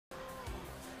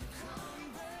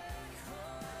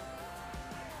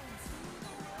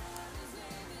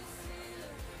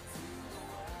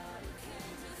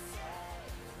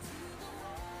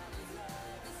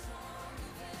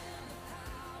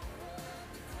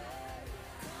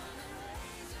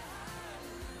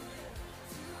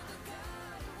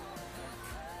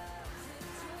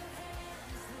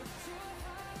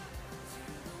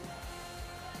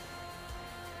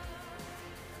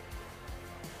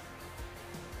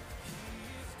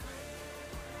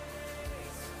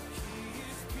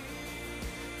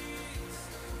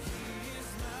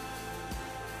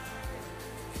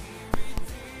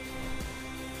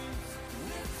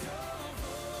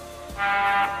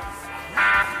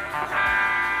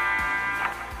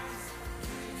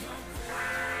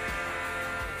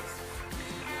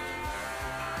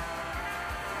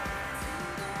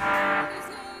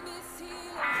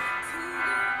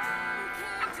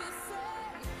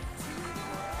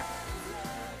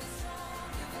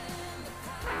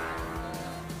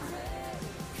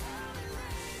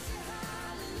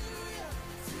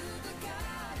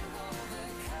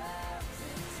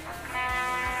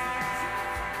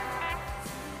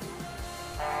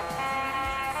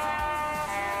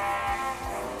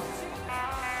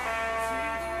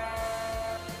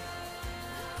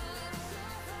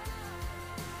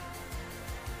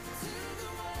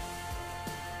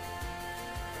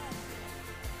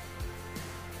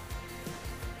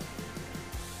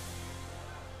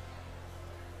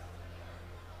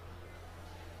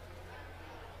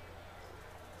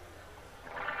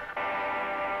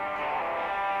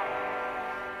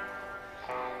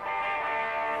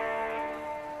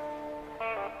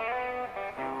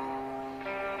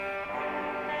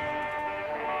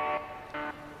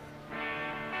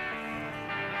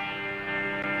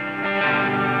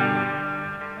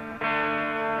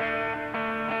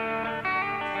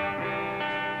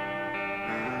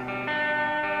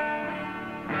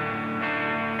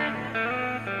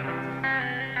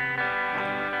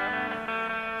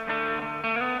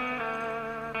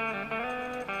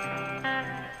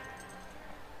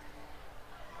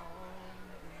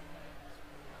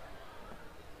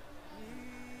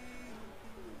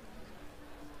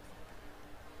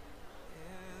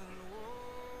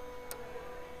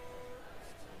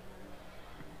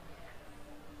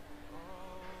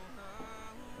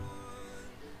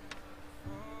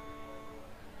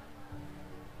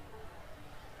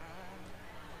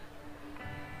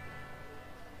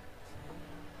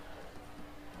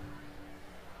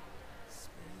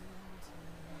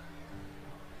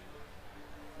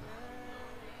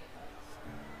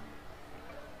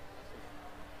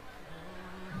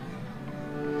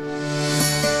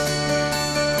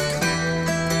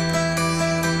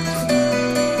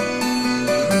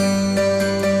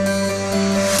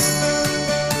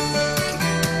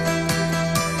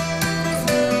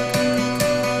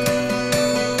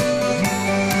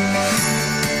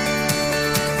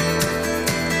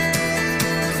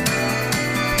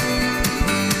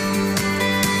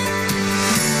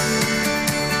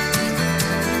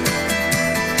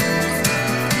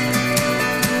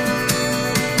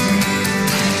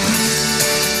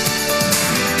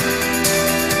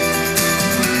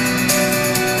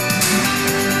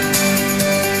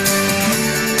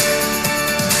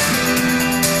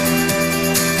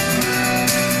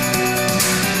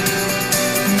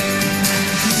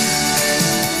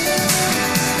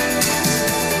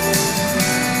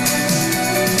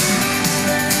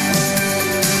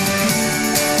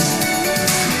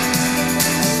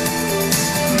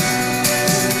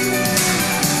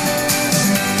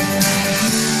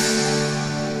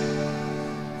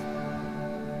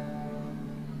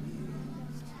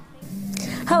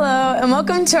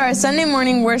Welcome to our Sunday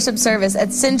morning worship service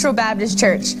at Central Baptist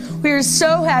Church. We are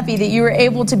so happy that you were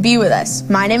able to be with us.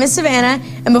 My name is Savannah,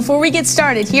 and before we get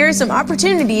started, here are some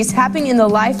opportunities happening in the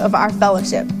life of our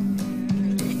fellowship.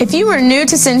 If you are new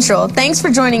to Central, thanks for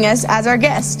joining us as our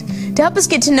guest. To help us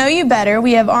get to know you better,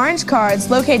 we have orange cards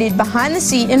located behind the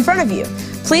seat in front of you.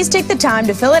 Please take the time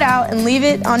to fill it out and leave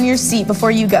it on your seat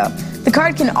before you go. The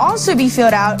card can also be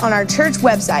filled out on our church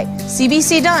website,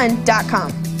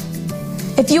 cbcdone.com.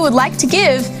 If you would like to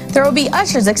give, there will be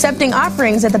ushers accepting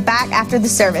offerings at the back after the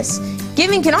service.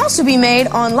 Giving can also be made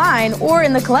online or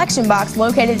in the collection box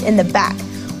located in the back.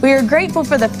 We are grateful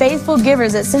for the faithful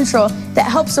givers at Central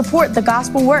that help support the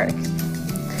gospel work.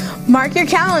 Mark your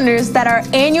calendars that our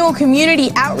annual community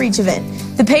outreach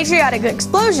event, the Patriotic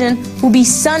Explosion, will be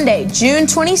Sunday, June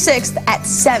 26th at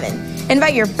 7.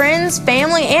 Invite your friends,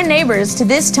 family, and neighbors to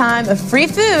this time of free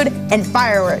food and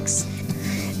fireworks.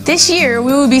 This year,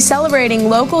 we will be celebrating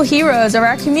local heroes of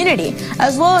our community,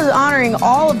 as well as honoring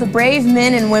all of the brave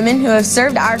men and women who have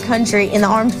served our country in the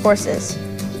armed forces.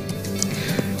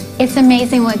 It's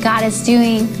amazing what God is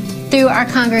doing through our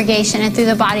congregation and through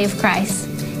the body of Christ.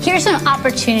 Here's an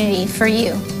opportunity for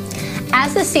you.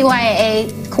 As the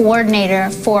CYA coordinator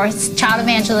for Child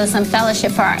Evangelism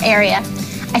Fellowship for our area,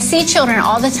 I see children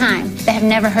all the time that have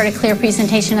never heard a clear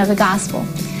presentation of the gospel.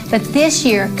 But this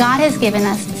year, God has given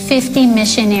us 50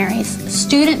 missionaries,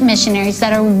 student missionaries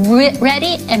that are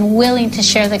ready and willing to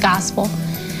share the gospel.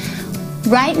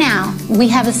 Right now, we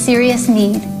have a serious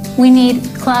need. We need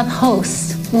club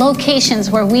hosts,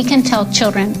 locations where we can tell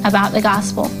children about the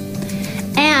gospel.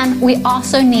 And we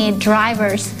also need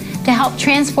drivers to help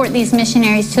transport these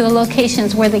missionaries to the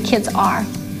locations where the kids are.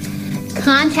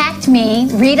 Contact me,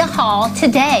 Rita Hall,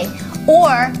 today,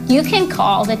 or you can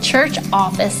call the church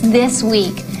office this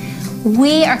week.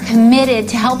 We are committed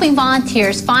to helping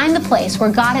volunteers find the place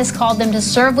where God has called them to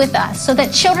serve with us so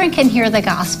that children can hear the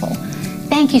gospel.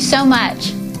 Thank you so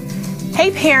much. Hey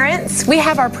parents, we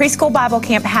have our preschool Bible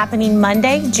camp happening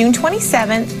Monday, June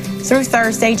 27th through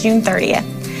Thursday, June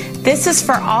 30th. This is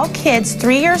for all kids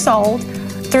 3 years old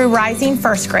through rising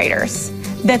first graders.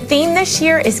 The theme this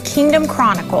year is Kingdom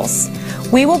Chronicles.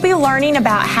 We will be learning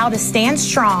about how to stand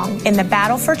strong in the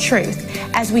battle for truth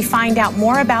as we find out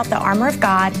more about the armor of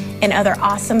God and other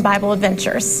awesome Bible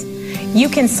adventures. You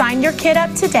can sign your kid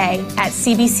up today at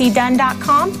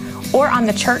cbcdone.com or on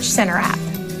the Church Center app.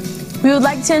 We would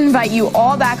like to invite you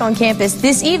all back on campus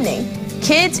this evening.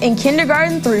 Kids in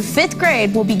kindergarten through 5th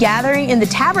grade will be gathering in the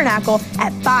Tabernacle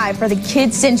at 5 for the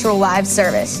Kids Central Live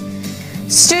service.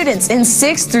 Students in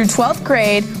 6th through 12th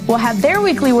grade will have their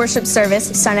weekly worship service,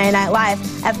 Sunday Night Live,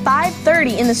 at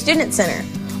 5:30 in the Student Center.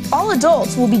 All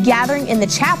adults will be gathering in the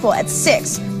chapel at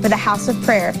 6 for the House of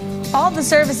Prayer. All the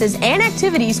services and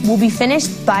activities will be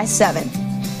finished by 7.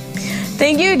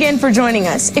 Thank you again for joining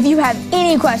us. If you have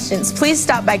any questions, please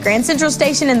stop by Grand Central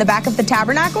Station in the back of the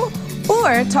Tabernacle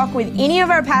or talk with any of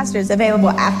our pastors available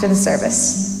after the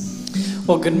service.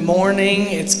 Well, good morning.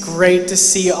 It's great to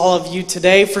see all of you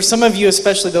today. For some of you,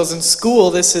 especially those in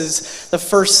school, this is the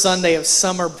first Sunday of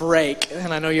summer break.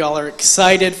 And I know you all are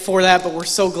excited for that, but we're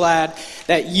so glad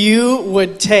that you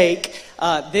would take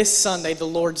this Sunday, the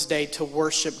Lord's Day, to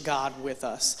worship God with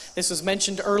us. This was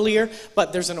mentioned earlier,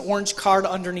 but there's an orange card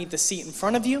underneath the seat in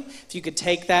front of you. If you could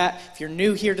take that, if you're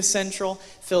new here to Central,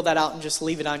 fill that out and just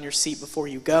leave it on your seat before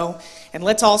you go. And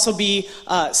let's also be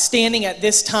standing at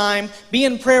this time, be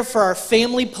in prayer for our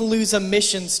Family Palooza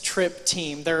missions trip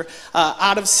team. They're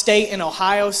out of state in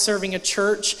Ohio serving a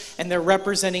church, and they're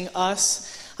representing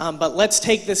us. But let's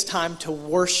take this time to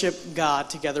worship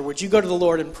God together. Would you go to the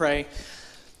Lord and pray?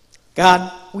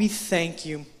 God, we thank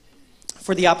you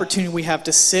for the opportunity we have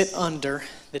to sit under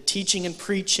the teaching and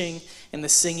preaching and the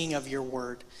singing of your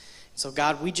word. So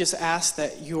God, we just ask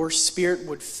that your Spirit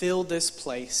would fill this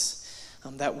place,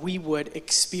 that we would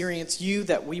experience you,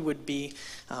 that we would be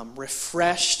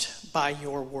refreshed by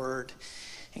your word.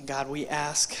 And God, we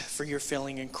ask for your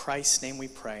filling. In Christ's name we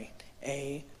pray.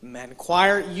 Amen.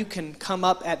 Choir, you can come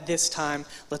up at this time.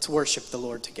 Let's worship the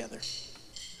Lord together.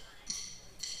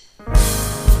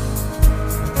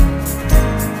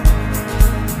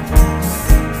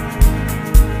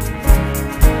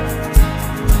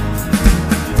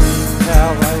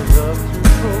 How I love to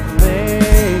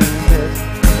proclaim it,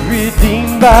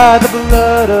 redeemed by the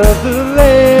blood of the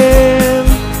Lamb,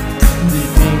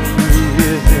 redeemed through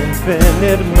his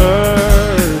infinite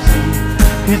mercy,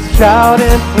 his child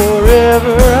and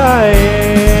forever I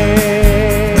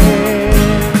am.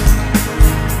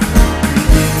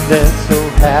 Redeemed and so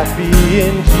happy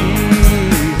in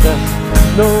Jesus,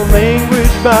 no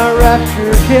language my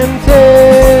rapture can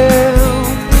tell.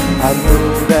 I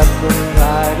know that the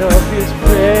light of his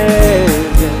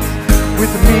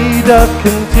doth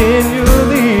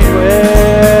continually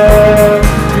dwell.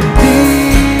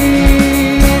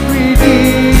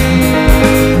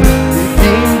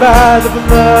 Redeemed by the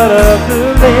blood of the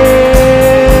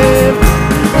Lamb.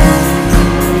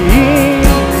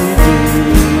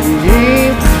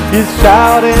 Redeemed, His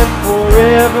child, and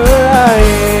forever I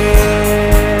am.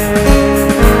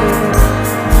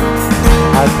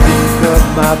 I think of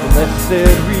my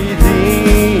blessed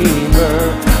Redeemer.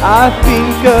 I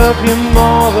think of Him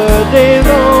all the day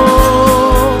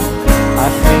long. I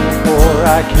sing, for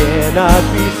I cannot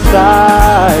be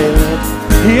silent.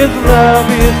 His love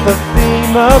is the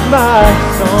theme of my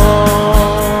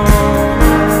song.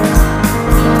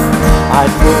 I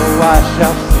know I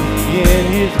shall see in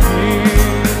His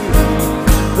beauty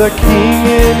the King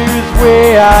in whose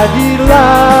way I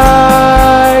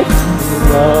delight.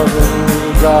 Love and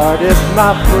regardeth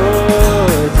my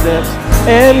footsteps,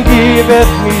 and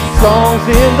giveth me songs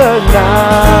in the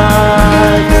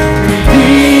night.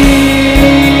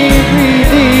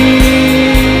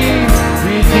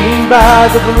 Redeemed by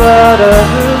the blood of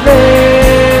the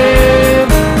Lamb.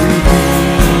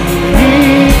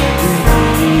 Redeemed,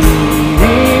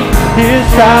 His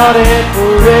child, and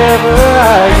forever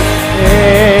I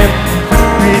am.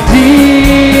 Redeemed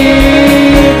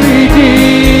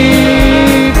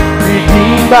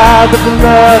by the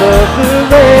blood of the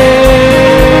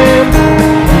Lamb.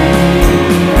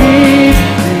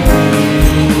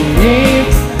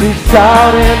 Redeemed, His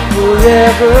child, and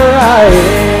forever I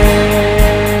am.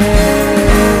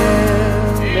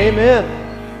 Amen.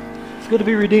 It's good to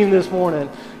be redeemed this morning.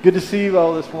 Good to see you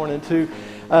all this morning too.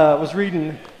 I was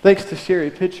reading, thanks to Sherry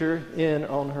Pitcher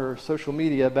on her social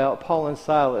media, about Paul and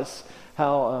Silas,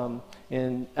 how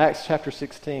in Acts chapter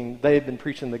 16 they had been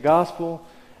preaching the gospel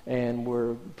and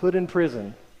were put in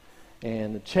prison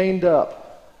and chained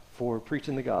up for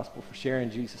preaching the gospel, for sharing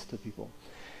Jesus to people.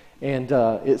 And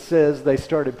it says they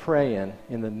started praying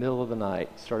in the middle of the night,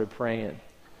 started praying,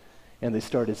 and they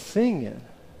started singing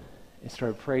and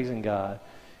started praising God,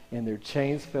 and their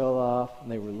chains fell off and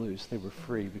they were loose. They were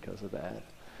free because of that.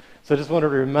 So I just wanted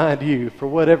to remind you, for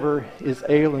whatever is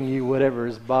ailing you, whatever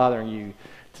is bothering you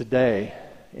today,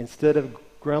 instead of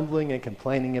grumbling and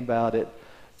complaining about it,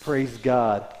 praise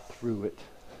God through it.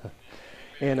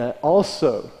 And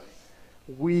also,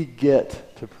 we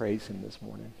get to praise Him this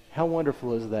morning. How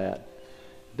wonderful is that?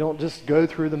 Don't just go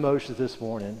through the motions this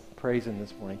morning. Praise Him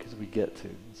this morning, because we get to.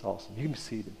 It's awesome. You can be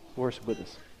seated. Worship with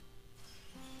us.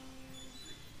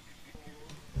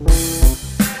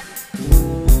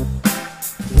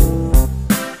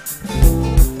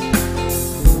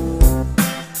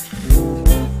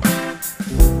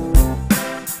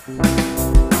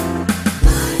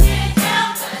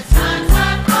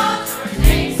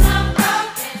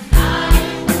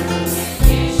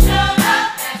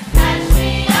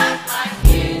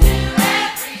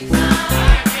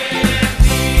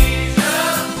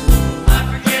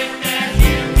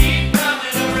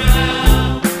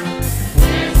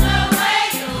 There's no way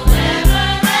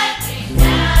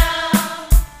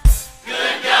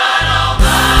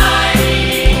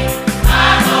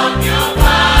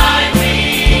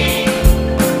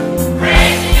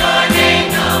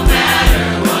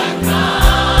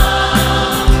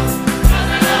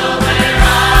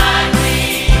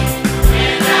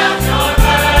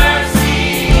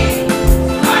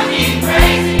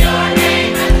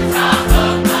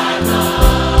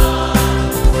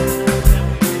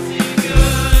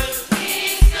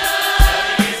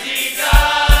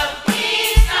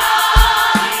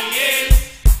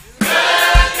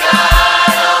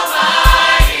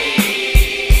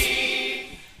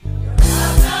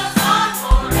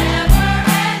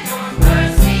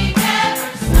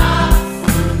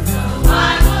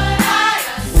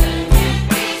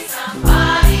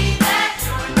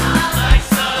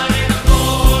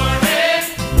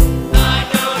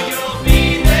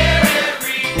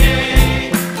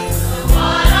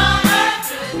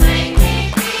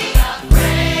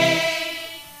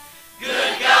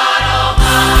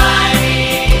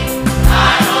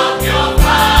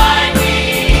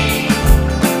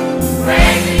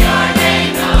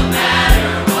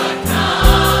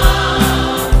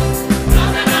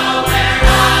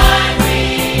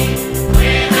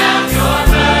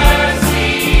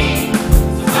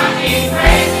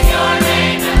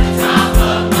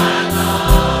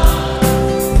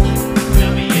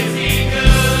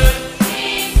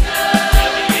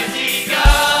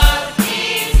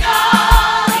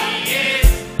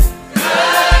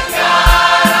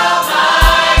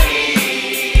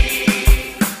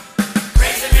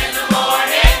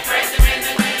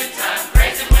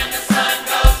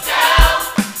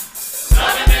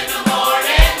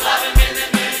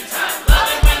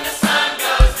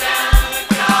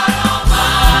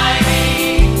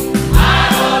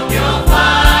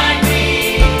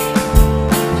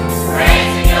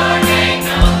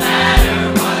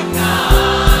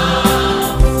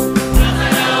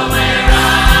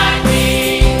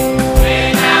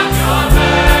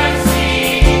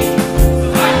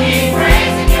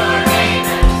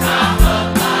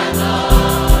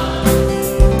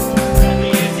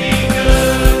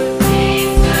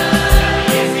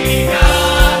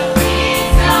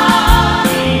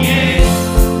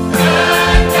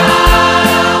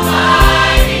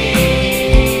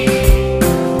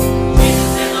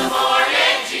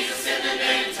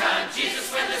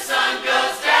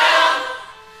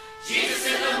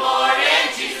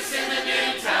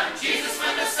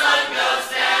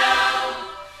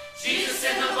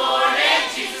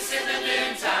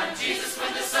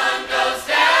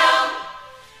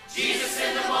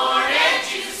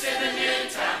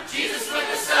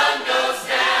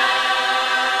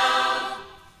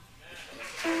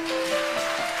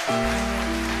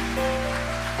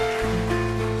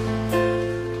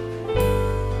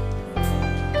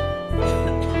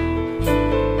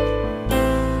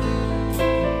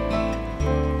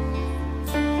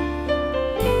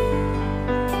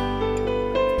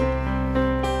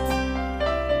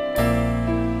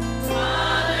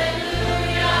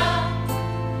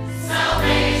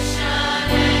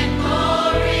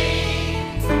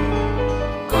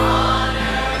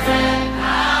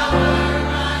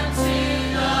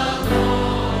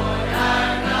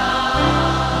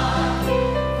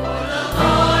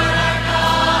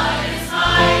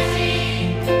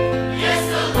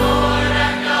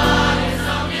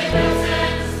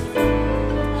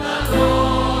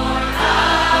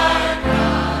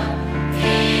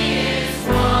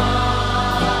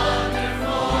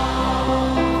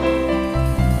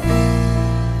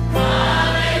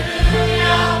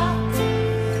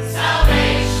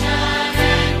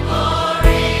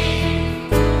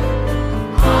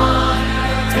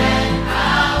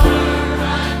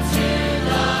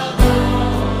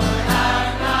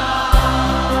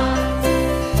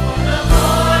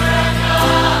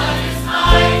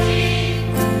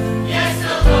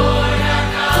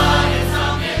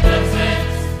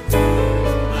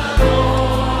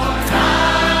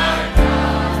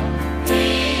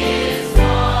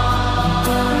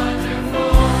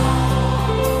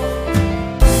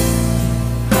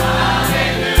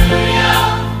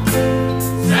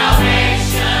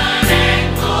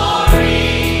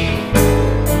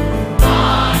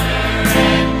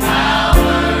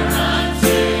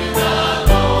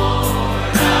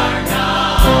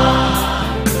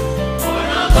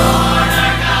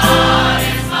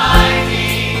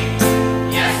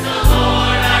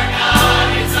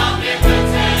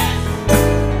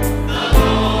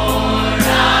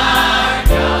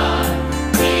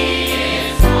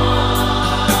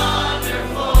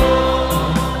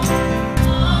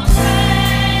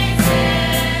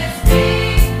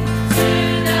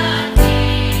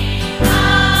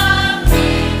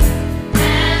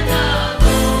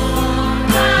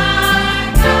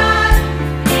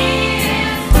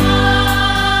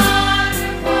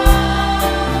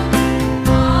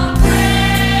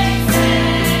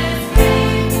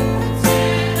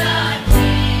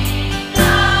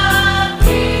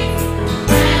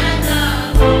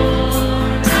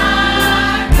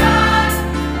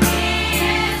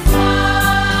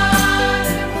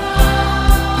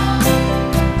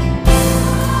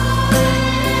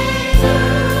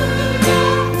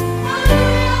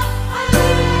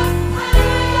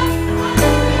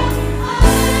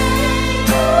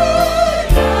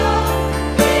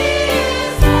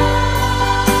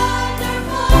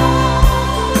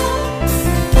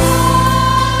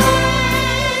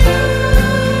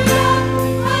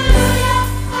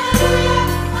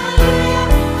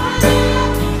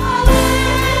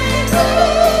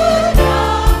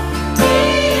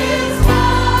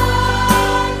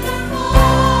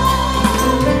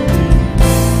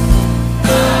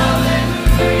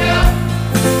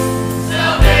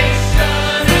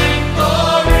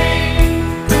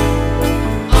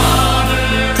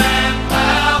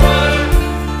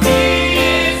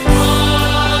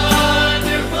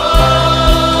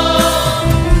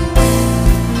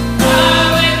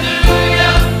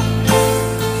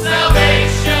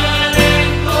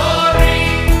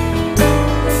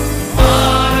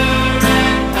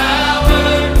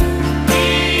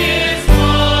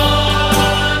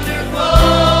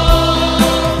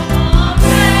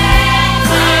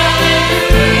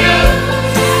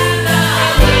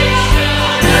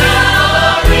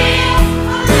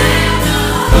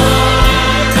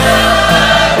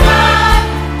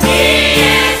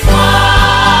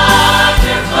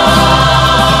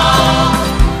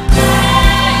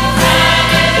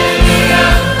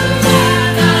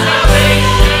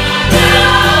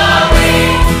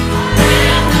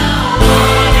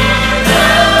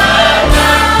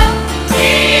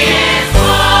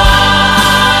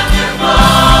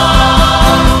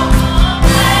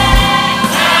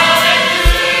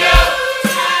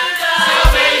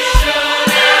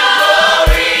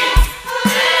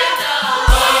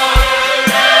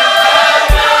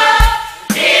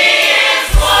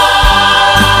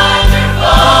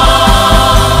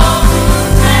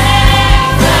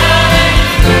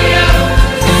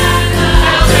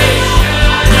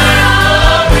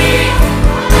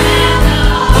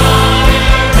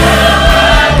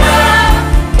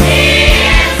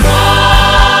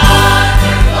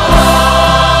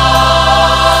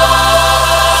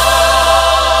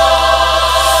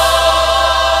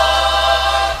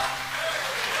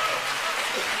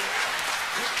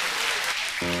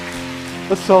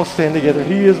Let's all stand together.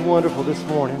 He is wonderful this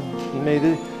morning. And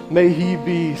may He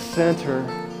be center,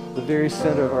 the very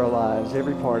center of our lives,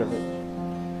 every part of it.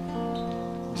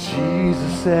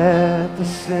 Jesus at the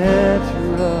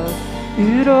center of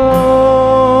it all.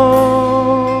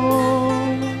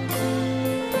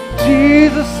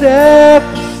 Jesus at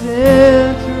the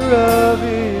center of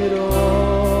it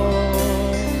all.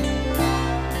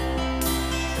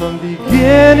 From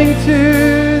beginning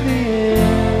to the end,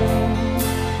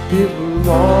 it will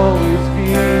always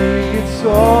be, it's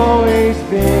always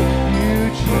been you,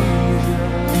 Jesus.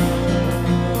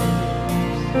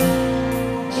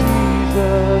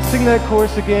 Jesus. Sing that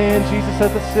chorus again. Jesus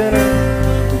at the center.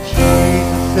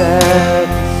 Jesus at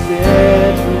the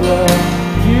center of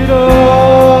it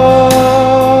all.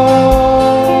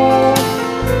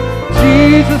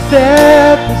 Jesus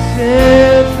at the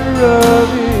center of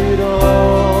it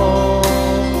all.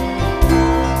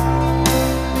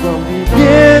 From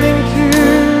beginning to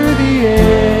the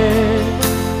end,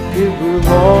 it will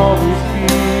always be,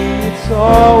 it's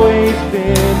always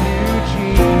been you,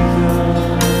 Jesus.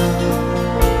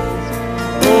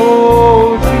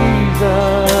 Oh,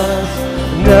 Jesus,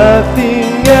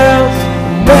 nothing else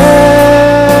matters.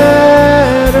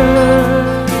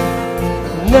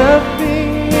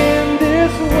 Nothing in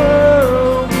this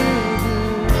world will do.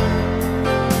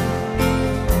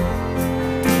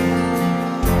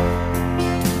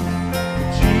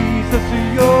 Jesus,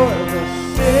 you're the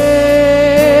center.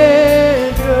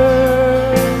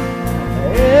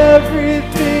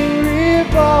 Everything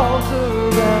revolves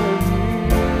around you.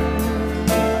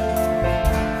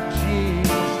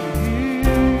 Jesus, you.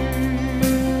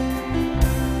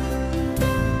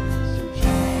 So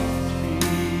Jesus be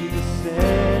the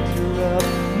center of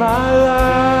my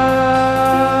life.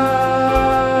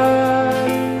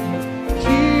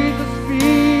 Jesus be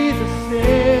the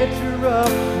center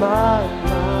of my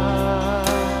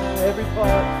life. Every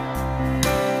part.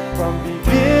 From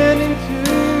beginning to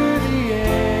the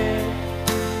end,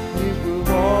 it will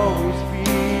always be,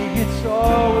 it's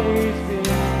always been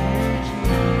you,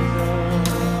 Jesus.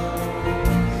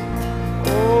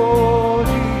 Oh,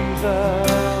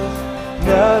 Jesus,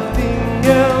 nothing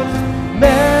else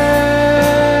matters.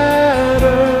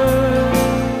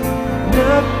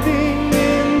 Nothing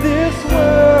in this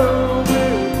world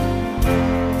will do.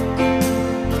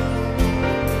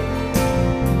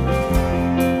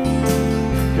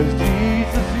 'Cause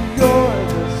Jesus, you're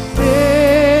the center.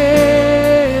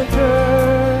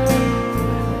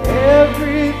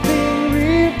 Everything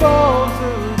revolves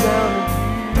around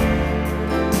you.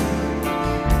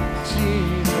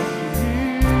 Jesus,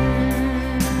 you.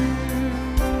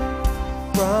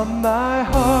 From my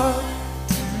heart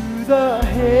to the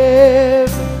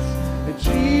heavens,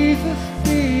 Jesus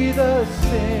be the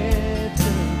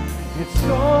center. It's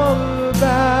all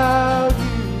about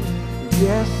you.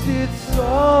 Yes, it's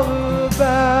all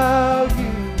about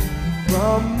you.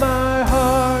 From my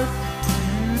heart to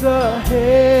the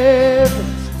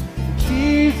heavens,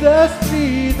 Jesus be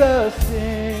the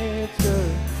center.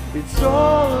 It's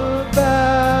all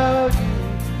about you.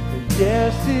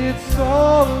 Yes, it's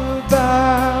all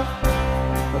about.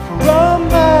 From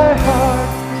my heart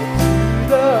to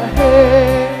the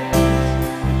heavens,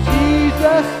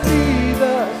 Jesus be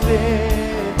the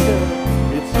center.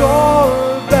 It's all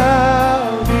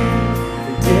about you.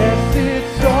 Yes,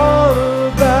 it's all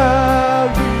about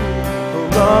you.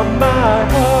 From my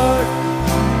heart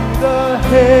to the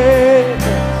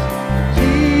heavens,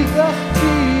 Jesus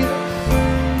be the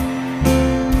center.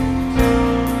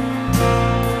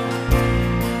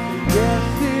 Yes,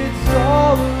 it's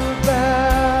all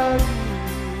about you.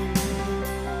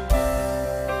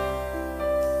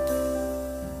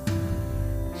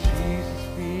 Jesus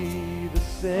be the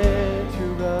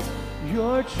center of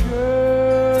your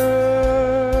church.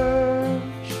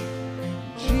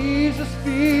 Jesus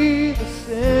be the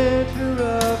center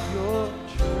of your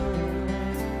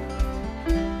church.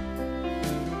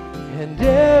 And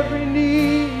every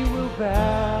knee will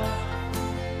bow,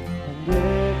 and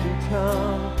every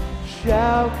tongue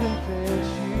shall confess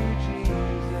you,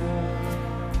 Jesus.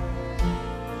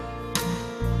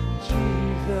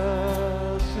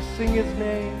 Jesus, just sing His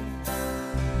name.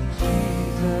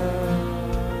 Jesus.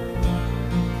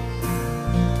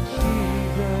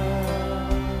 Jesus,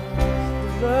 the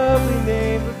lovely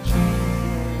name of Jesus.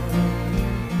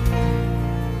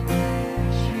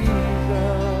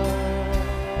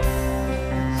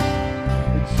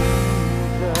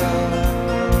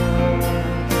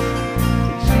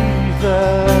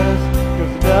 Jesus,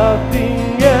 'cause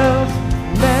nothing else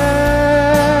matters.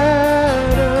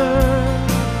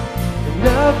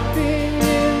 Nothing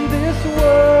in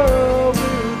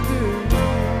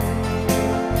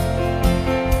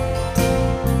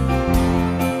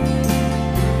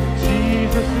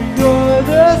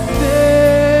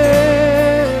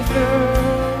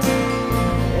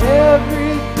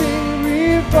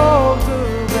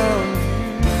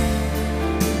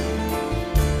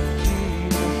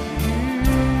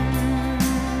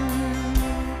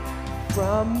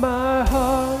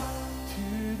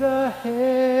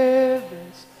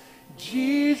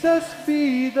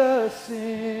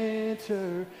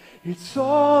center. It's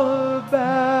all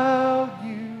about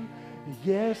you.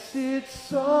 Yes,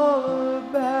 it's all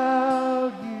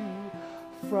about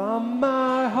you. From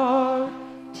my heart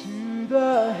to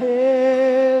the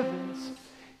heavens,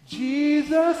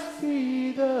 Jesus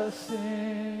be the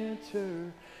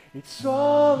center. It's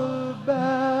all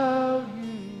about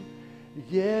you.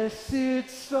 Yes,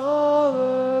 it's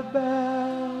all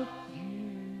about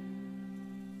you.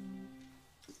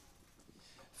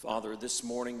 Father, this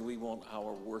morning we want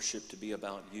our worship to be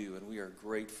about you, and we are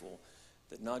grateful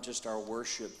that not just our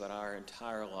worship, but our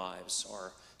entire lives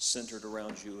are centered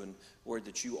around you, and Lord,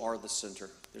 that you are the center.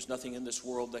 There's nothing in this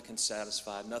world that can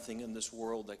satisfy, nothing in this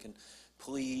world that can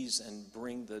please and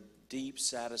bring the deep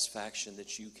satisfaction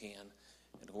that you can.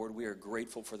 And Lord, we are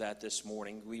grateful for that this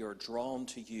morning. We are drawn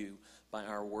to you by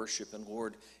our worship. And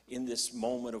Lord, in this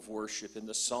moment of worship, in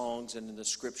the songs and in the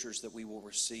scriptures that we will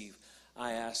receive,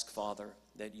 I ask, Father,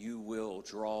 that you will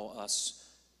draw us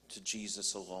to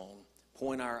Jesus alone.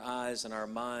 Point our eyes and our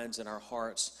minds and our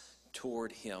hearts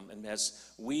toward him. And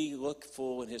as we look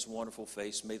full in his wonderful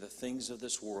face, may the things of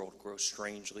this world grow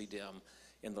strangely dim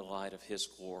in the light of his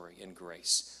glory and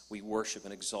grace. We worship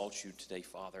and exalt you today,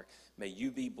 Father. May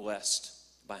you be blessed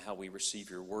by how we receive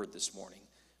your word this morning.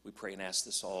 We pray and ask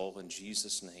this all in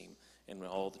Jesus' name. And when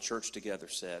all the church together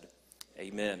said,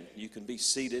 amen. You can be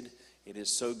seated. It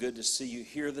is so good to see you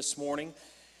here this morning.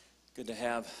 Good to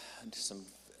have some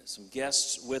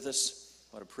guests with us.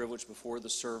 What a privilege before the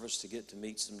service to get to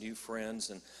meet some new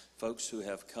friends and folks who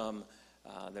have come.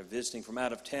 They're visiting from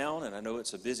out of town, and I know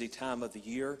it's a busy time of the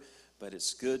year, but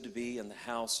it's good to be in the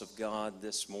house of God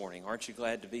this morning. Aren't you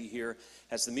glad to be here?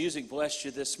 Has the music blessed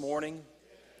you this morning?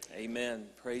 Amen.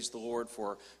 Praise the Lord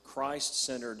for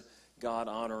Christ-centered,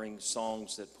 God-honoring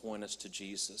songs that point us to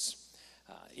Jesus.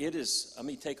 Let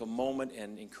me take a moment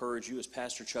and encourage you, as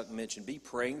Pastor Chuck mentioned, be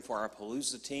praying for our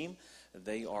Palooza team.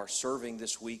 They are serving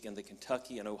this week in the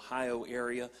Kentucky and Ohio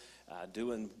area,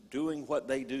 doing what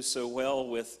they do so well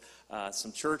with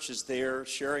some churches there,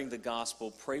 sharing the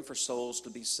gospel. Pray for souls to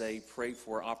be saved. Pray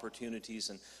for opportunities,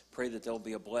 and pray that they'll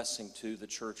be a blessing to the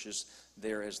churches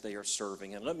there as they are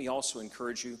serving. And let me also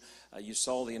encourage you, you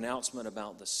saw the announcement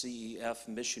about the CEF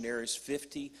missionaries,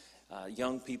 50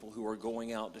 young people who are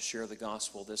going out to share the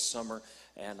gospel this summer.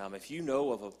 And if you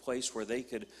know of a place where they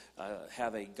could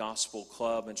have a gospel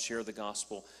club and share the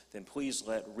gospel, then please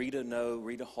let Rita know,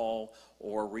 Rita Hall,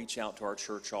 or reach out to our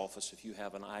church office if you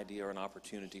have an idea or an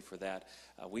opportunity for that.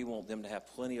 We want them to have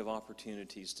plenty of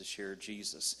opportunities to share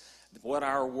Jesus. What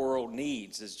our world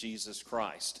needs is Jesus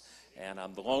Christ. And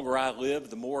the longer I live,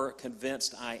 the more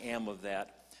convinced I am of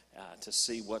that. To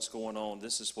see what's going on.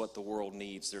 This is what the world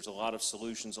needs. There's a lot of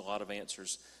solutions, a lot of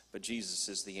answers, but Jesus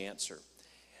is the answer.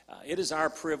 It is our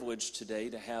privilege today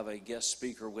to have a guest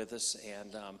speaker with us,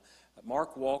 and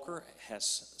Mark Walker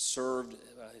has served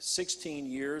 16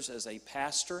 years as a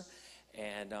pastor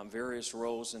and various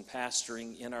roles in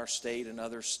pastoring in our state and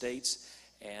other states.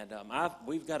 And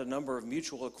we've got a number of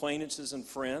mutual acquaintances and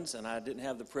friends, and I didn't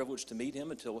have the privilege to meet him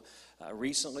until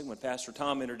recently when Pastor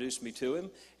Tom introduced me to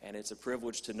him, and it's a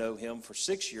privilege to know him. For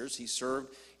 6 years, he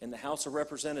served in the House of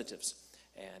Representatives,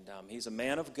 and he's a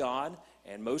man of God,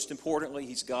 and most importantly,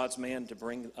 he's God's man to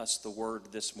bring us the word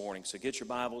this morning. So get your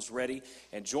Bibles ready,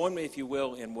 and join me, if you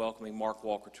will, in welcoming Mark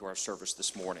Walker to our service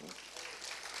this morning.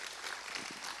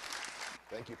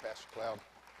 Thank you, Pastor Cloud.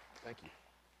 Thank you.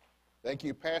 Thank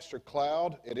you, Pastor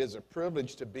Cloud. It is a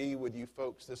privilege to be with you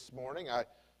folks this morning.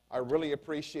 I really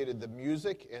appreciated the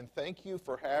music, and thank you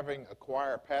for having a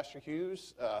choir. Pastor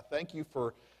Hughes, thank you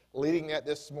for leading that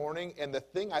this morning. And the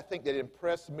thing I think that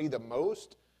impressed me the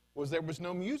most was there was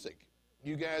no music.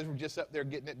 You guys were just up there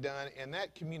getting it done, and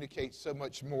that communicates so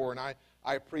much more. And I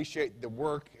appreciate the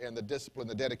work and the discipline,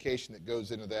 the dedication that goes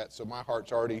into that. So my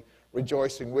heart's already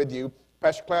rejoicing with you.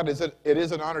 Pastor Cloud, it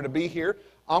is an honor to be here.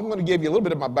 I'm going to give you a little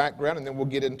bit of my background, and then we'll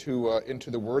get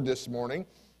into the Word this morning.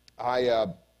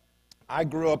 I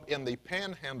grew up in the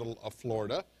panhandle of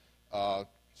Florida.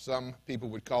 Some people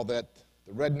would call that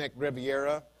the Redneck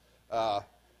Riviera. I've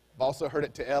also heard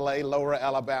it to L.A., Lower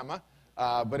Alabama.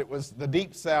 But it was the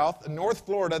Deep South. North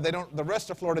Florida, the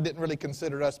rest of Florida didn't really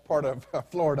consider us part of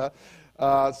Florida.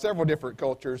 Several different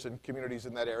cultures and communities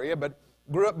in that area. But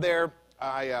grew up there.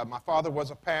 My father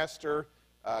was a pastor.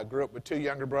 Grew up with two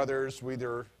younger brothers,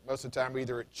 most of the time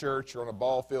either at church or on a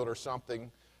ball field or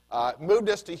something. Moved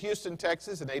us to Houston,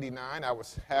 Texas in '89. I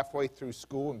was halfway through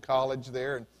school and college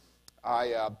there. And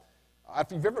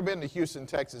if you've ever been to Houston,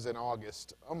 Texas in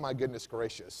August, oh my goodness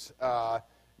gracious,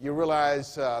 you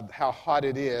realize how hot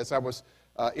it is. I was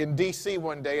in D.C.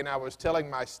 one day, and I was telling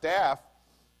my staff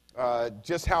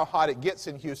just how hot it gets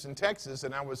in Houston, Texas,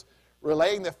 and I was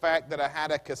relaying the fact that I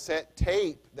had a cassette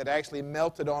tape that actually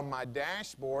melted on my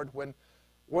dashboard when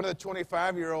one of the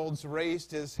 25-year-olds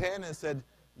raised his hand and said,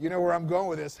 "You know where I'm going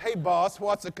with this. Hey, boss,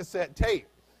 what's a cassette tape?"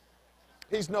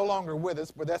 He's no longer with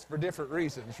us, but that's for different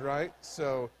reasons, right?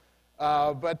 So,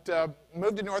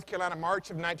 moved to North Carolina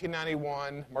March of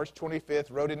 1991, March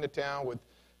 25th, rode into town with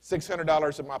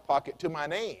 $600 in my pocket to my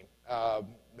name,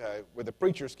 with a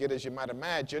preacher's kit, as you might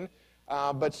imagine,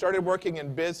 but started working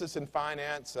in business and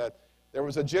finance. There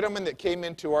was a gentleman that came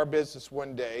into our business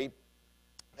one day,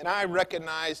 and I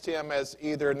recognized him as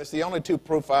either, and it's the only two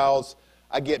profiles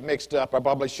I get mixed up, I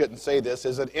probably shouldn't say this,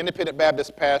 as an independent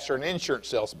Baptist pastor and insurance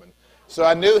salesman. So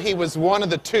I knew he was one of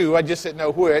the two, I just didn't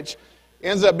know which.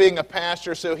 Ends up being a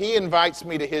pastor, so he invites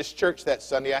me to his church that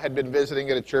Sunday. I had been visiting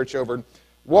at a church over in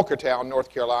Walkertown, North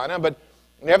Carolina, but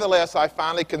nevertheless, I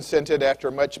finally consented after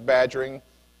much badgering.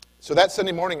 So that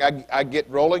Sunday morning, I get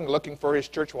rolling, looking for his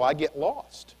church. Well, I get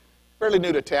lost. Fairly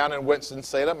new to town in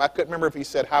Winston-Salem. I couldn't remember if he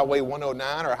said Highway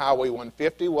 109 or Highway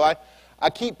 150. Well, I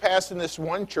keep passing this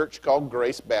one church called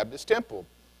Grace Baptist Temple.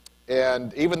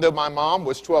 And even though my mom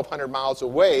was 1,200 miles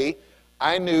away,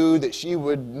 I knew that she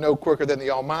would know quicker than the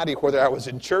Almighty whether I was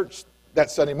in church that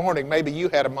Sunday morning. Maybe you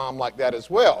had a mom like that as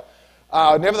well.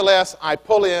 Nevertheless, I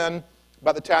pull in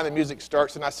by the time the music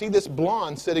starts, and I see this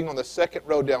blonde sitting on the second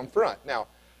row down front. Now,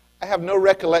 I have no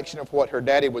recollection of what her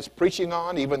daddy was preaching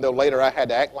on, even though later I had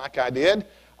to act like I did.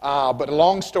 But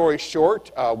long story short,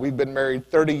 we've been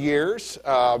married 30 years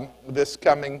this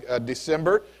coming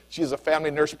December. She's a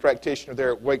family nurse practitioner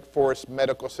there at Wake Forest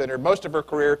Medical Center. Most of her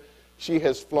career, she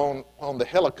has flown on the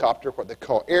helicopter, what they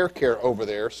call air care over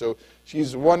there. So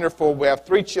she's wonderful. We have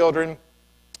 3 children,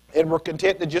 and we're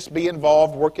content to just be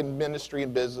involved, work in ministry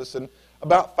and business. And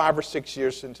about 5 or 6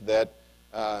 years into that,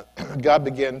 God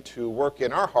began to work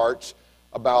in our hearts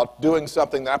about doing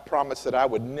something that I promised that I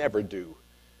would never do.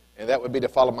 And that would be to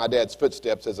follow my dad's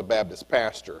footsteps as a Baptist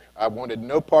pastor. I wanted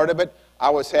no part of it. I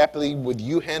was happy with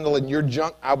you handling your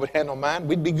junk. I would handle mine.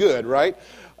 We'd be good, right?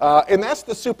 And that's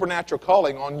the supernatural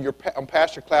calling on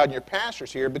Pastor Cloud and your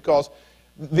pastors here, because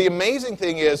the amazing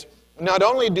thing is, not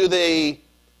only do they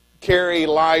carry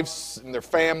lives and their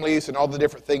families and all the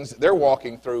different things that they're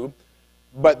walking through,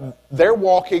 but they're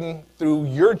walking through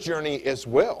your journey as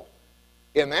well.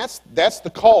 And that's the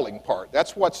calling part.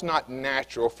 That's what's not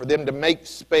natural, for them to make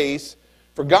space,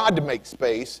 for God to make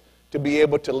space to be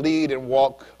able to lead and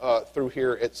walk through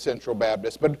here at Central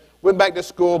Baptist. But went back to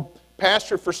school,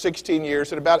 pastored for 16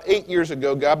 years, and about 8 years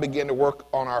ago, God began to work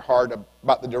on our heart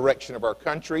about the direction of our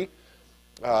country.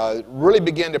 Really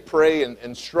began to pray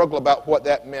and struggle about what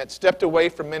that meant. Stepped away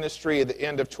from ministry at the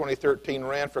end of 2013,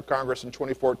 ran for Congress in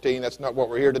 2014. That's not what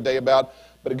we're here today about.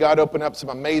 But God opened up some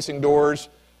amazing doors.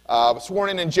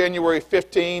 Sworn in January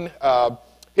 15,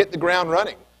 hit the ground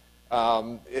running.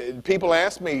 People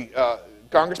ask me,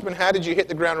 Congressman, how did you hit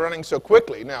the ground running so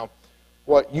quickly? Now,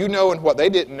 what you know and what they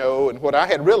didn't know, and what I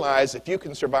had realized, if you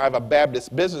can survive a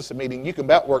Baptist business meeting, you can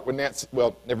about work with Nancy.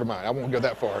 Well, never mind. I won't go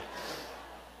that far.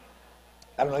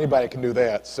 I don't know anybody that can do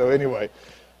that. So anyway,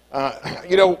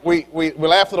 we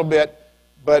laugh a little bit,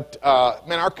 but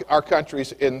man, our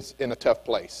country's in a tough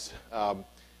place.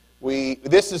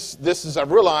 This is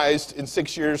I've realized in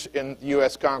 6 years in the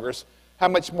U.S. Congress how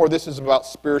much more this is about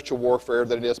spiritual warfare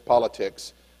than it is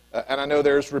politics. And I know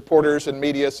there's reporters and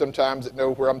media sometimes that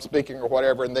know where I'm speaking or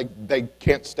whatever, and they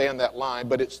can't stand that line,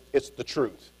 but it's the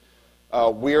truth.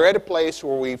 We are at a place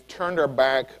where we've turned our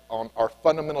back on our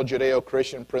fundamental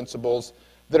Judeo-Christian principles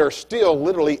that are still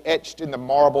literally etched in the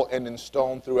marble and in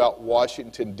stone throughout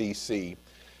Washington, D.C.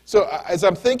 So as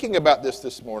I'm thinking about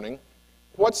this morning,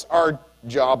 what's our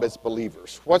job as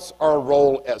believers? What's our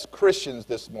role as Christians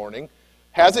this morning?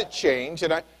 Has it changed?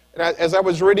 And as I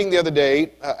was reading the other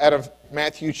day out of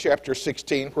Matthew chapter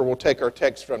 16, where we'll take our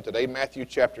text from today, Matthew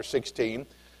chapter 16,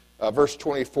 verse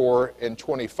 24 and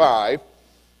 25,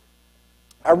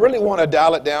 I really want to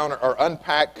dial it down or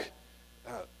unpack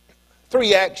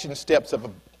 3 action steps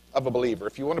of a believer.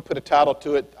 If you want to put a title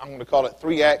to it, I'm going to call it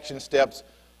 3 action steps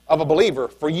of a believer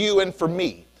for you and for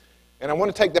me. And I want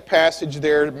to take the passage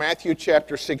there, Matthew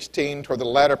chapter 16, toward the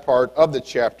latter part of the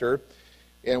chapter,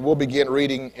 and we'll begin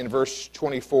reading in verse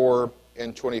 24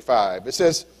 and 25. It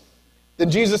says, "Then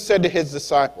Jesus said to his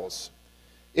disciples,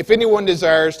 'If anyone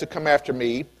desires to come after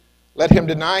me, let him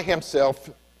deny himself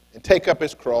and take up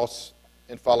his cross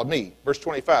and follow me.'" Verse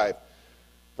 25,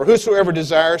 "For whosoever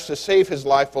desires to save his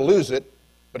life will lose it,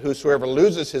 but whosoever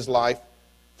loses his life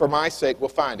for my sake will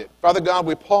find it." Father God,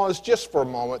 we pause just for a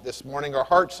moment this morning. Our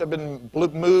hearts have been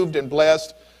moved and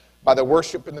blessed by the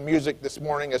worship and the music this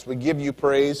morning as we give you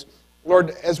praise.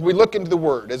 Lord, as we look into the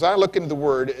Word, as I look into the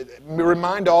Word,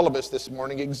 remind all of us this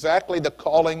morning exactly the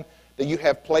calling that you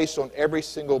have placed on every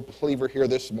single believer here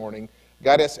this morning.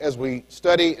 Guide us as we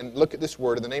study and look at this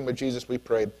Word. In the name of Jesus we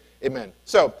pray. Amen.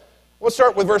 So, we'll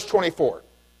start with verse 24.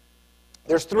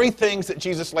 There's three things that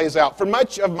Jesus lays out. For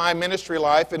much of my ministry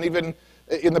life, and even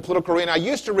in the political arena, I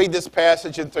used to read this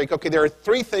passage and think, okay, there are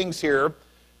three things here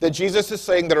that Jesus is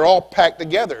saying that are all packed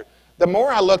together. The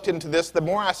more I looked into this, the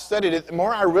more I studied it, the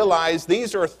more I realized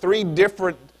these are three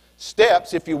different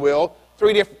steps, if you will,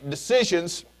 three different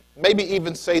decisions, maybe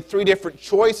even say three different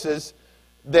choices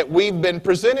that we've been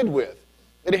presented with.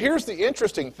 And here's the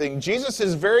interesting thing. Jesus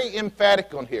is very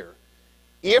emphatic on here.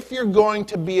 If you're going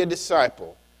to be a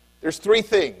disciple, there's three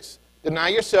things. Deny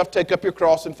yourself, take up your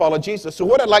cross, and follow Jesus. So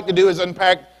what I'd like to do is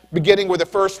unpack, beginning with the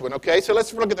first one, okay? So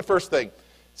let's look at the first thing. It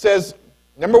says,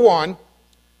 number one,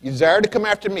 you desire to come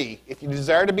after me. If you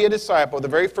desire to be a disciple, the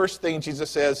very first thing Jesus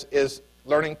says is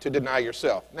learning to deny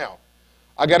yourself. Now,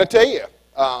 I got to tell you,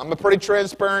 I'm a pretty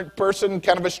transparent person,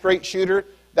 kind of a straight shooter.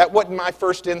 That wasn't my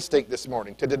first instinct this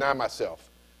morning, to deny myself.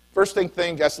 First thing,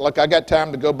 look, I got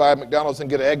time to go by McDonald's and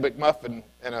get an Egg McMuffin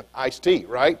and an iced tea,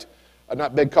 right? I'm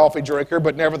not a big coffee drinker,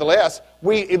 but nevertheless,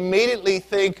 we immediately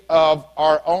think of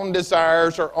our own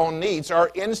desires, our own needs. Our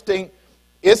instinct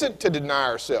isn't to deny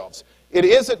ourselves. It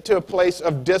isn't to a place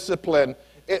of discipline.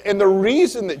 And the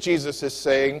reason that Jesus is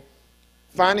saying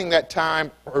finding that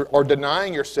time or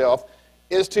denying yourself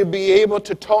is to be able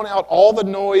to tone out all the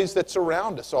noise that's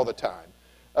around us all the time.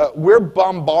 We're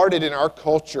bombarded in our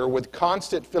culture with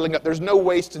constant filling up. There's no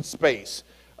wasted space.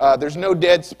 There's no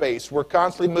dead space. We're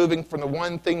constantly moving from the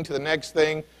one thing to the next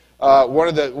thing. One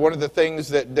of the things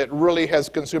that really has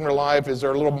consumed our life is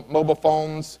our little mobile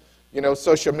phones,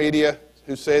 social media.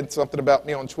 Who said something about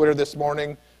me on Twitter this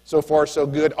morning. So far, so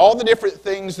good. All the different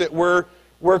things that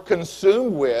we're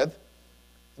consumed with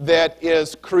that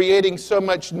is creating so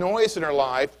much noise in our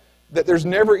life that there's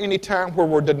never any time where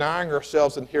we're denying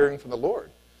ourselves and hearing from the Lord.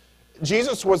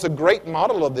 Jesus was a great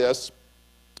model of this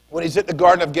when he's at the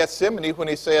Garden of Gethsemane when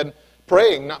he said,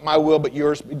 praying, not my will but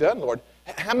yours be done, Lord.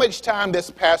 How much time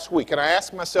this past week, and I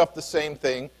asked myself the same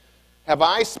thing, have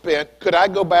I spent, could I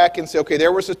go back and say, okay,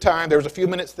 there was a time, there was a few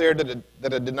minutes there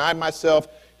that I denied myself,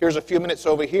 here's a few minutes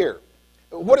over here.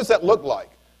 What does that look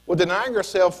like? Well, denying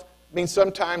yourself means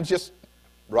sometimes just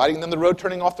riding down the road,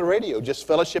 turning off the radio, just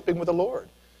fellowshipping with the Lord.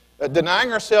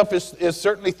 Denying ourselves is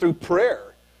certainly through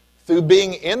prayer, through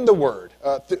being in the Word.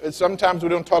 Sometimes we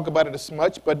don't talk about it as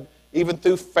much, but even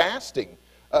through fasting.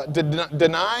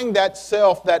 Denying that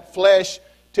self, that flesh,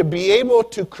 to be able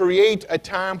to create a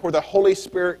time where the Holy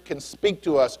Spirit can speak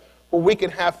to us, where we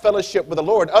can have fellowship with the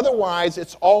Lord. Otherwise,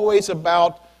 it's always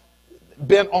about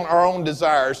bent on our own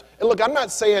desires. And look, I'm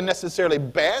not saying necessarily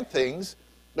bad things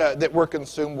that we're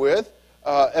consumed with.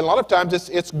 And a lot of times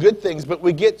it's good things, but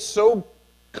we get so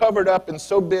covered up and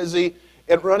so busy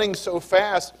and running so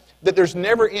fast that there's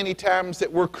never any times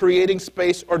that we're creating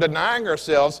space or denying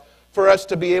ourselves for us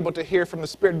to be able to hear from the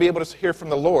Spirit, to be able to hear from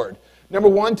the Lord. Number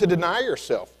one, to deny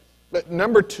yourself. But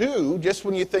number two, just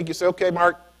when you think, you say, okay,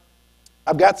 Mark,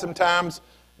 I've got some times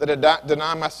that I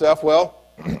deny myself. Well,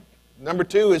 number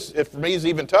two for me is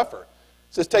even tougher.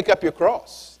 It says, take up your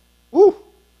cross. Woo!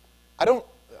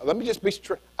 Let me just be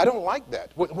straight. I don't like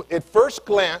that. At first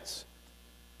glance,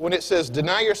 when it says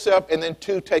deny yourself and then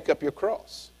two, take up your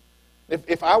cross.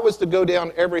 If I was to go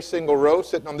down every single row,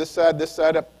 sitting on this side,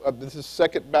 up this is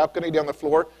second balcony down the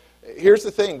floor, here's the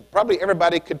thing. Probably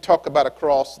everybody could talk about a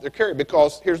cross they're carrying,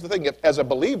 because here's the thing. As a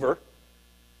believer,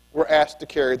 we're asked to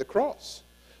carry the cross.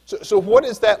 So what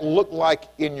does that look like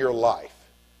in your life?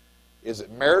 Is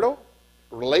it marital,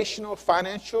 relational,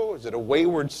 financial? Is it a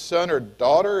wayward son or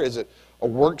daughter? Is it a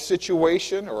work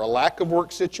situation or a lack of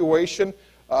work situation?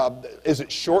 Is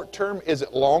it short term? Is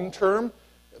it long term?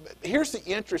 Here's the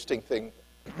interesting thing.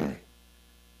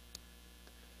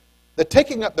 The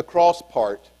taking up the cross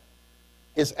part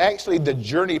is actually the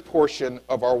journey portion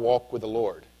of our walk with the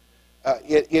Lord.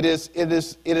 It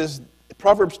is.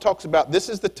 Proverbs talks about this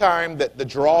is the time that the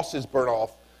dross is burnt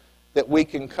off, that we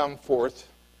can come forth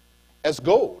as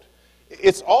gold.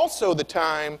 It's also the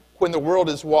time when the world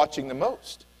is watching the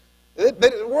most.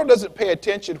 The world doesn't pay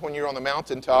attention when you're on the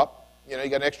mountaintop. You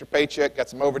got an extra paycheck, got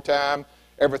some overtime,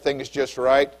 everything is just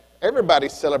right. Everybody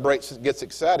celebrates and gets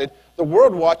excited. The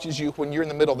world watches you when you're in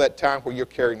the middle of that time where you're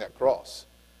carrying that cross.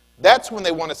 That's when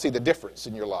they want to see the difference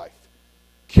in your life.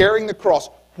 Carrying the cross.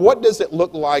 What does it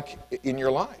look like in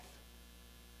your life?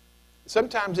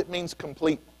 Sometimes it means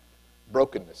complete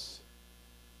brokenness.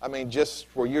 I mean, just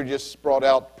where you're just sprawled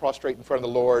out, prostrate in front of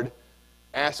the Lord,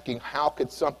 asking how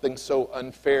could something so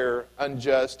unfair,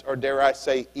 unjust, or dare I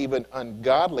say even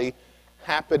ungodly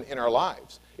happen in our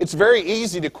lives. It's very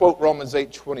easy to quote Romans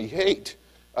 8:28.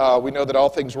 We know that all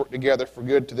things work together for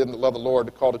good to them that love the Lord,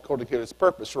 to call according to His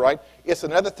purpose, right? It's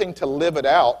another thing to live it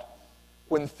out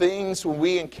when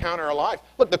we encounter our life.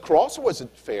 Look, the cross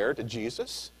wasn't fair to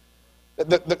Jesus.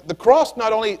 The cross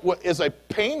not only is a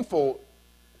painful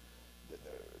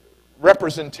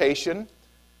representation,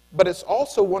 but it's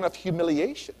also one of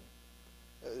humiliation.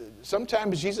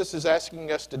 Sometimes Jesus is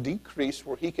asking us to decrease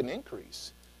where He can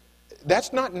increase.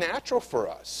 That's not natural for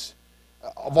us.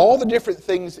 Of all the different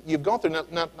things that you've gone through,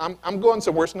 now, I'm going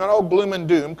somewhere. It's not all gloom and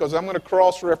doom, because I'm going to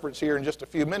cross-reference here in just a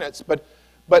few minutes. But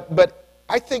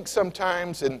I think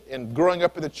sometimes in growing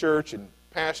up in the church and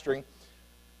pastoring,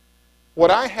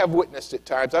 what I have witnessed at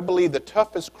times, I believe the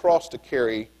toughest cross to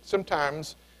carry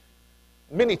sometimes,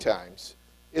 many times,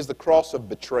 is the cross of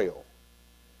betrayal.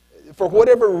 For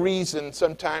whatever reason,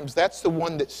 sometimes that's the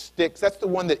one that sticks. That's the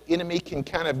one that enemy can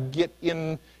kind of get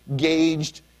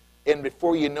engaged, and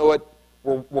before you know it,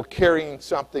 we're carrying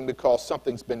something because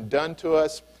something's been done to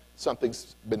us,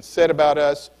 something's been said about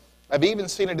us. I've even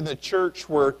seen it in the church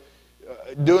where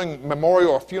doing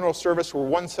memorial or funeral service where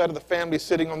one side of the family is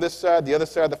sitting on this side, the other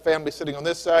side of the family is sitting on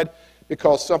this side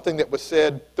because something that was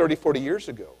said 30, 40 years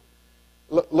ago.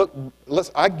 Look,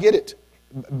 I get it.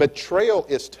 Betrayal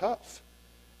is tough.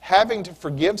 Having to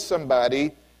forgive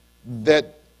somebody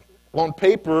that on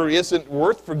paper isn't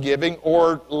worth forgiving,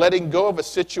 or letting go of a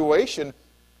situation.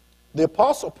 The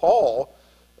Apostle Paul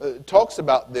talks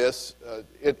about this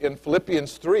in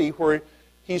Philippians 3, where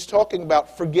he's talking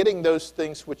about forgetting those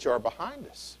things which are behind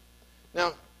us.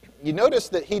 Now, you notice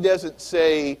that he doesn't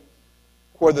say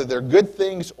whether they're good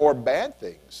things or bad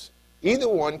things. Either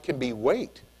one can be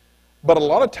weight. But a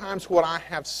lot of times what I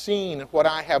have seen, what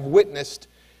I have witnessed,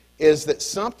 is that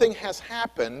something has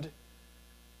happened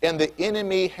and the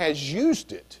enemy has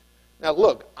used it. Now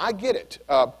look, I get it.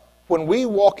 When we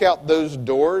walk out those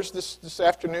doors this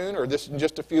afternoon, or in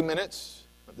just a few minutes,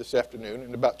 this afternoon,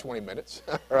 in about 20 minutes,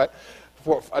 all right?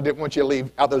 I didn't want you to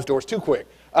leave out those doors too quick.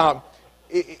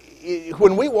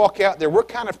 When we walk out there, we're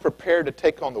kind of prepared to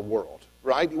take on the world,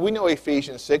 right? We know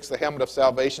Ephesians 6, the helmet of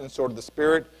salvation, sword of the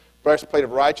Spirit, breastplate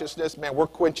of righteousness. Man, we're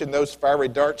quenching those fiery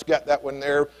darts, got that one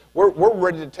there. We're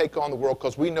ready to take on the world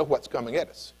because we know what's coming at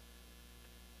us.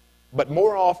 But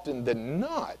more often than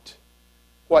not,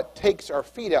 what takes our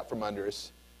feet out from under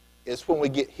us is when we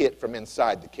get hit from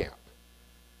inside the camp.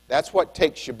 That's what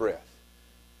takes your breath.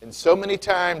 And so many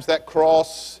times that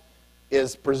cross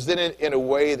is presented in a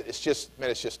way that it's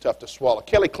just tough to swallow.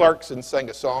 Kelly Clarkson sang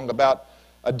a song about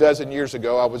a dozen years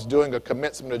ago. I was doing a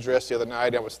commencement address the other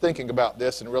night. I was thinking about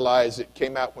this and realized it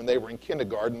came out when they were in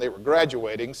kindergarten. They were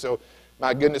graduating, so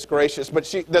my goodness gracious. But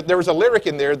there was a lyric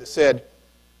in there that said,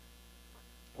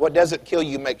 "What doesn't kill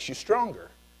you makes you stronger."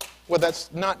 Well,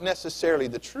 that's not necessarily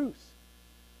the truth.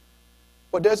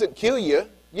 What doesn't kill you,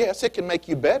 yes, it can make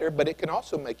you better, but it can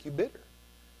also make you bitter.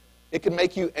 It can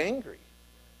make you angry.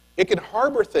 It can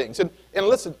harbor things. And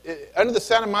listen, under the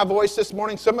sound of my voice this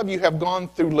morning, some of you have gone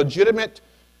through legitimate,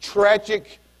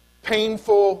 tragic,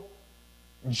 painful,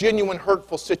 genuine,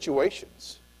 hurtful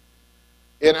situations.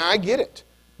 And I get it.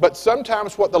 But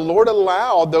sometimes what the Lord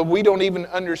allowed, though we don't even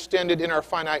understand it in our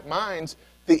finite minds,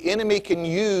 the enemy can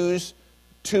use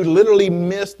to literally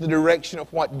miss the direction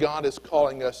of what God is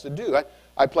calling us to do.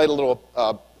 I played a little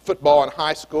football in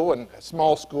high school and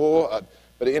small school,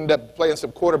 but I ended up playing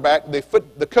some quarterback.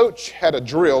 The coach had a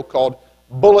drill called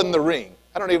Bull in the Ring.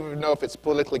 I don't even know if it's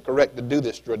politically correct to do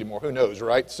this drill anymore. Who knows,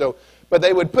 right? But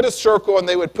they would put a circle, and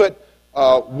they would put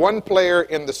one player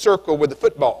in the circle with the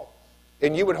football.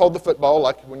 And you would hold the football,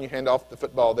 like when you hand off the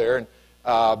football there,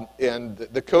 and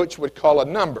the coach would call a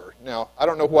number. Now, I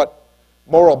don't know what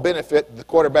moral benefit the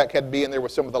quarterback had to be in there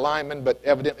with some of the linemen, but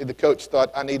evidently the coach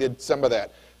thought I needed some of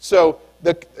that. So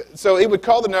he would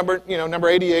call the number, number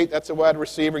 88, that's a wide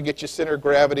receiver, get you center of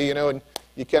gravity, and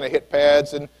you kind of hit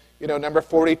pads, and, number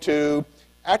 42.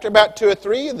 After about 2 or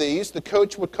 3 of these, the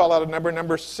coach would call out a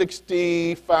number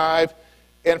 65,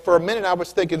 and for a minute I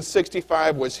was thinking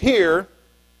 65 was here,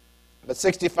 but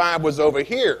 65 was over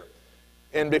here.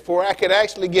 And before I could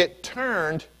actually get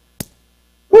turned,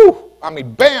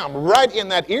 bam, right in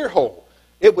that ear hole.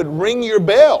 It would ring your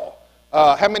bell.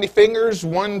 How many fingers?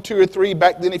 1, 2, or 3.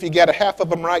 Back then, if you got a half of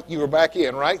them right, you were back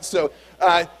in, right? So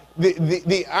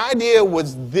the idea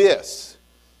was this,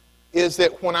 is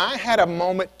that when I had a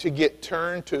moment to get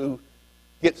turned, to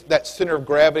get that center of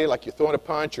gravity, like you're throwing a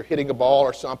punch or hitting a ball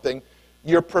or something,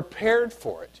 you're prepared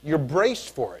for it. You're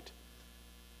braced for it.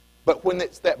 But when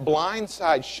it's that blind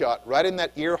side shot right in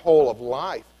that ear hole of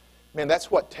life, man, that's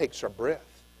what takes our breath.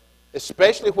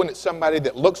 Especially when it's somebody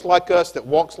that looks like us, that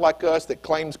walks like us, that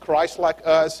claims Christ like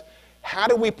us, How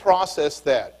do we process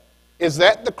that? Is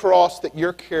that the cross that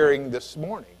you're carrying this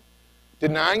morning?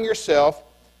 Denying yourself,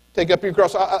 take up your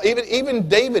cross. Even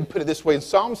David put it this way in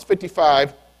Psalms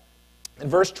 55, in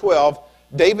verse 12,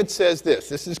 David says this.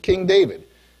 This is King David. It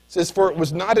says, "For it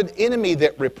was not an enemy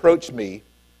that reproached me,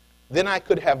 then I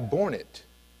could have borne it.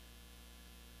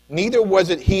 Neither was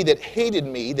it he that hated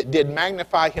me, that did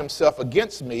magnify himself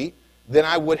against me, then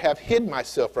I would have hid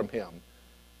myself from him.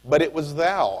 But it was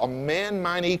thou, a man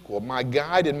mine equal, my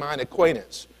guide and mine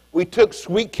acquaintance. We took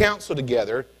sweet counsel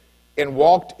together and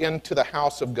walked into the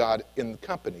house of God in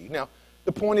company." Now,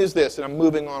 the point is this, and I'm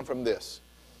moving on from this,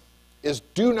 is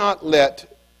do not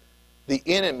let the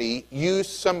enemy use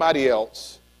somebody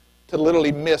else to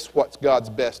literally miss what God's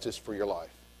best is for your life.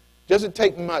 It doesn't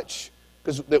take much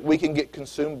that we can get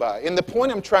consumed by. And the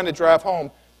point I'm trying to drive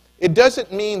home, it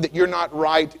doesn't mean that you're not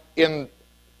right in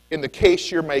the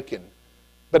case you're making.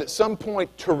 But at some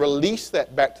point, to release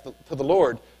that back to the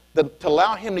Lord, to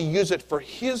allow Him to use it for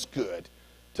His good,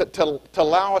 to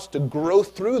allow us to grow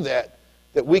through that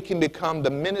we can become the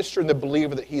minister and the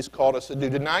believer that He's called us to do.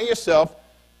 Deny yourself,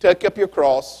 take up your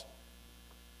cross,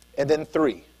 and then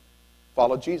 3,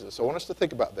 follow Jesus. I want us to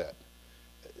think about that.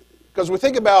 Because we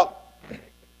think about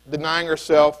denying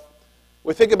ourselves,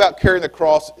 we think about carrying the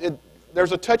cross,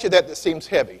 there's a touch of that seems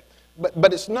heavy,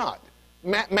 but it's not.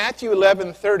 Matthew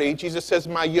 11:30, Jesus says,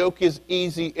 "My yoke is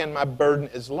easy and my burden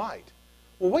is light."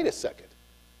 Well, wait a second.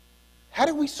 How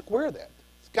do we square that?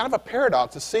 It's kind of a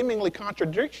paradox, a seemingly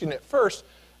contradiction at first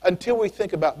until we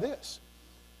think about this.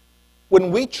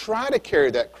 When we try to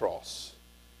carry that cross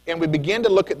and we begin to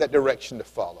look at that direction to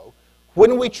follow,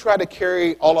 when we try to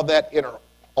carry all of that in our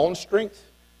own strength,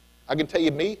 I can tell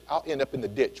you me, I'll end up in the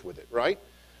ditch with it, right?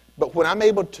 But when I'm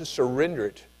able to surrender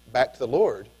it back to the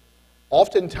Lord,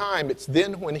 oftentimes it's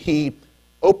then when He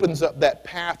opens up that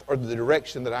path or the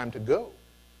direction that I'm to go.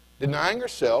 Denying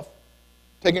yourself,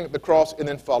 taking up the cross, and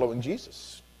then following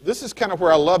Jesus. This is kind of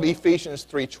where I love Ephesians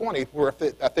 3:20, where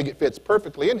I think it fits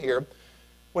perfectly in here,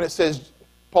 when it says,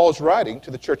 Paul's writing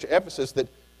to the church of Ephesus, that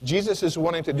Jesus is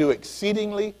wanting to do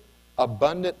exceedingly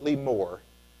abundantly more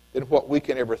than what we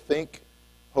can ever think,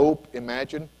 hope,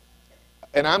 imagine.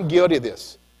 And I'm guilty of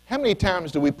this. How many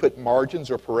times do we put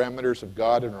margins or parameters of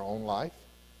God in our own life?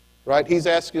 Right? He's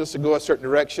asking us to go a certain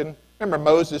direction. Remember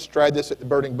Moses tried this at the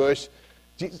burning bush.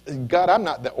 God, I'm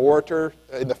not the orator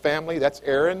in the family. That's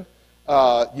Aaron.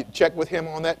 You check with him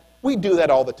on that. We do that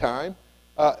all the time.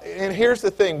 And here's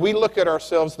the thing. We look at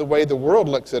ourselves the way the world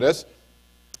looks at us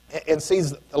and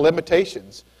sees the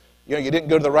limitations. You know, you didn't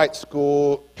go to the right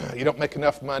school. You don't make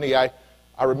enough money. I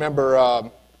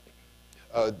remember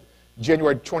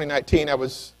January 2019, I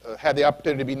had the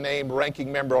opportunity to be named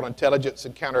ranking member on intelligence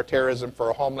and counterterrorism for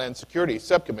a Homeland Security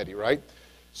subcommittee, right?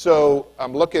 So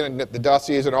I'm looking at the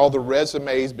dossiers and all the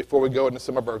resumes before we go into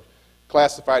some of our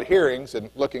classified hearings and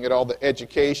looking at all the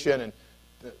education and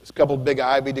a couple of big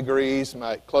Ivy degrees.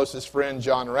 My closest friend,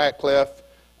 John Ratcliffe,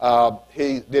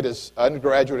 he did his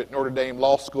undergraduate at Notre Dame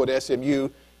Law School at SMU,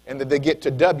 and then they get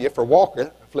to W for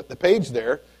Walker, flip the page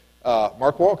there,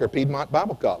 Mark Walker, Piedmont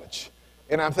Bible College.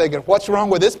 And I'm thinking, what's wrong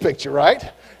with this picture,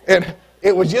 right? And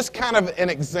it was just kind of an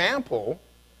example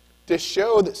to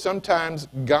show that sometimes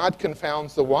God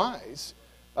confounds the wise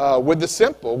with the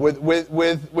simple,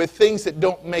 with things that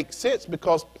don't make sense.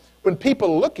 Because when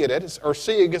people look at it or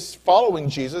see us following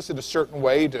Jesus in a certain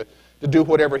way to do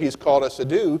whatever He's called us to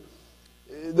do,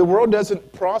 the world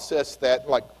doesn't process that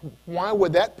like, why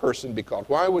would that person be called?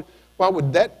 Why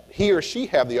would that he or she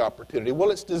have the opportunity?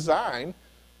 Well, it's designed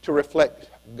to reflect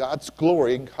God's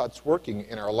glory and God's working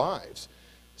in our lives.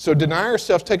 So deny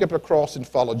ourselves, take up a cross, and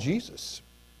follow Jesus.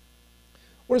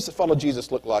 What does the follow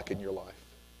Jesus look like in your life?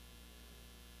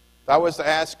 If I was to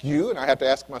ask you, and I have to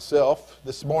ask myself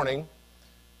this morning,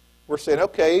 we're saying,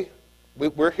 okay,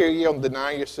 we're here on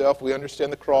denying yourself. We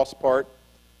understand the cross part.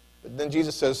 But then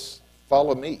Jesus says,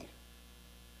 follow me.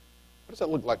 What does that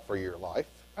look like for your life?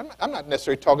 I'm not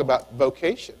necessarily talking about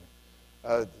vocation.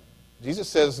 Jesus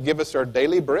says, give us our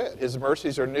daily bread. His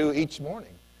mercies are new each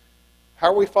morning.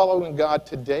 How are we following God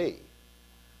today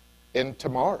and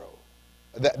tomorrow?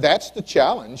 That's the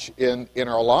challenge in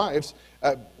our lives.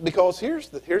 Because here's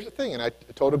the thing, and I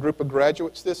told a group of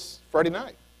graduates this Friday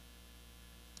night.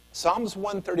 Psalms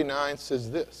 139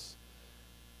 says this,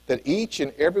 that each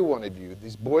and every one of you,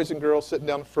 these boys and girls sitting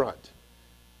down front,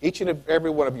 each and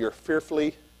every one of you are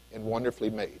fearfully and wonderfully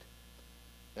made.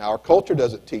 Now, our culture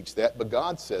doesn't teach that, but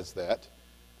God says that.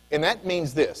 And that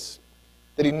means this,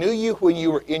 that He knew you when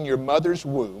you were in your mother's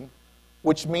womb,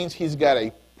 which means He's got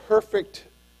a perfect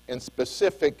and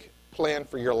specific plan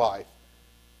for your life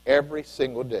every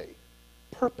single day.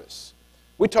 Purpose.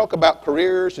 We talk about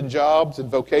careers and jobs and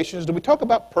vocations. Do we talk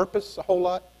about purpose a whole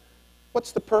lot?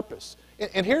 What's the purpose?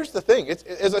 And here's the thing.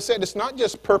 As I said, it's not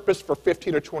just purpose for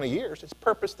 15 or 20 years. It's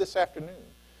purpose this afternoon.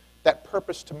 That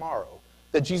purpose tomorrow.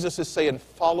 That Jesus is saying,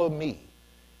 follow me.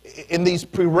 In these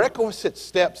prerequisite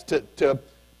steps to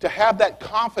have that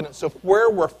confidence of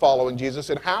where we're following Jesus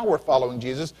and how we're following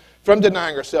Jesus, from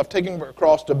denying ourselves, taking our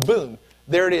cross to boom,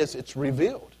 there it is, it's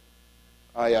revealed.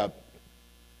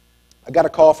 I got a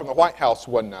call from the White House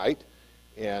one night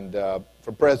and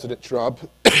from President Trump,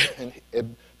 and I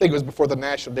think it was before the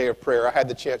National Day of Prayer. I had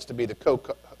the chance to be the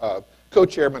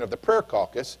co-chairman of the Prayer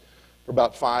Caucus for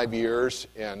about 5 years,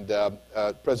 and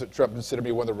President Trump considered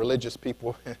me one of the religious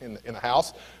people in the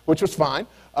House, which was fine.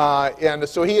 And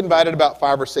so he invited about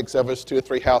 5 or 6 of us, 2 or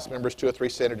 3 House members, 2 or 3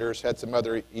 senators, had some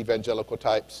other evangelical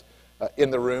types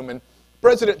in the room. And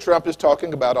President Trump is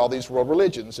talking about all these world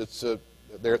religions. It's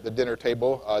there at the dinner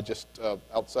table just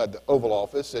outside the Oval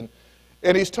Office. And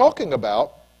he's talking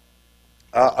about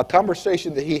a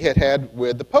conversation that he had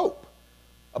with the Pope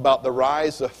about the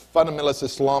rise of fundamentalist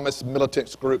Islamist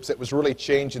militant groups that was really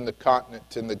changing the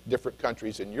continent and the different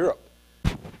countries in Europe,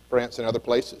 France and other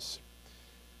places.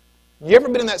 You ever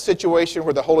been in that situation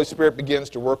where the Holy Spirit begins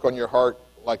to work on your heart,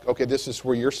 like, okay, this is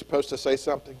where you're supposed to say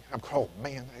something? Oh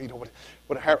man, you know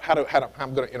how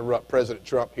I'm going to interrupt President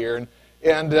Trump here,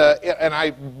 and I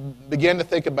began to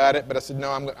think about it, but I said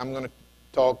no, I'm going to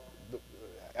talk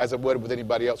as I would with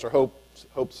anybody else, or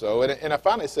hope so. And I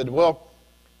finally said, well,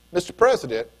 Mr.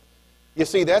 President, you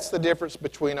see, that's the difference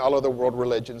between all other world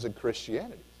religions and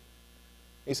Christianity.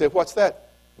 He said, what's that?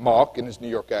 Mock in his New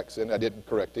York accent. I didn't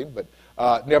correct him, but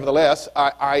nevertheless,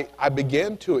 I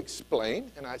began to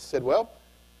explain, and I said, well,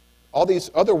 all these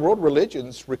other world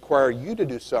religions require you to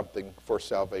do something for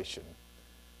salvation.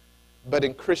 But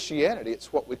in Christianity,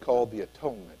 it's what we call the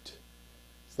atonement.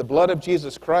 It's the blood of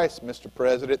Jesus Christ, Mr.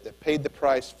 President, that paid the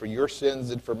price for your sins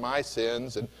and for my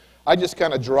sins. And I just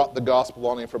kind of dropped the gospel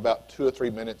on him for about 2 or 3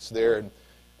 minutes there. And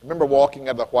I remember walking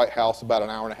out of the White House about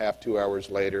an hour and a half, 2 hours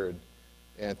later,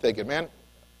 and thinking, man,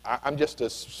 I'm just a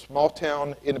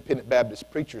small-town independent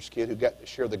Baptist preacher's kid who got to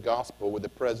share the gospel with the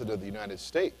President of the United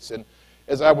States. And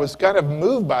as I was kind of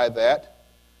moved by that,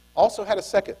 also had a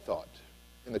second thought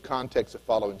in the context of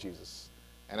following Jesus.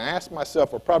 And I asked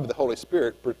myself, or probably the Holy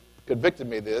Spirit convicted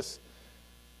me of this,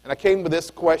 and I came with this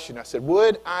question. I said,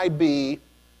 would I be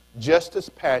just as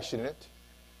passionate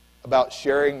about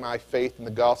sharing my faith in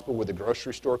the gospel with the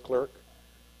grocery store clerk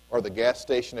or the gas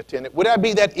station attendant? Would I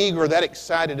be that eager, that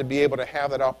excited to be able to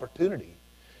have that opportunity?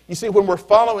 You see, when we're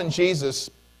following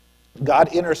Jesus,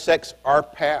 God intersects our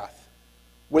path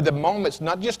with the moments,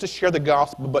 not just to share the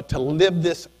gospel, but to live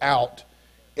this out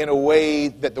in a way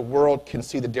that the world can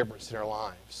see the difference in our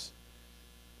lives.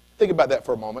 Think about that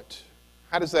for a moment.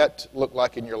 How does that look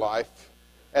like in your life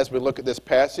as we look at this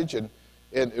passage? And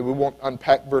we won't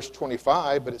unpack verse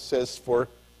 25, but it says, For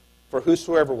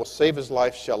whosoever will save his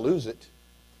life shall lose it,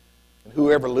 and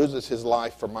whoever loses his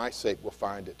life for my sake will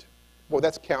find it. Boy,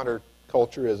 that's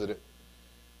counterculture, isn't it?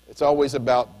 It's always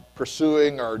about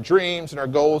pursuing our dreams and our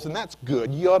goals, and that's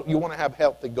good. You want to have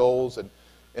healthy goals and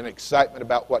excitement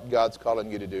about what God's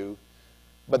calling you to do.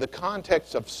 But the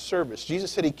context of service,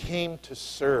 Jesus said he came to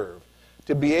serve,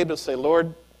 to be able to say,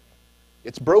 Lord,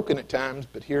 it's broken at times,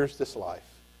 but here's this life.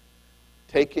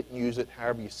 Take it and use it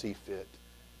however you see fit.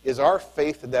 Is our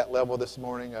faith at that level this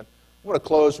morning? I want to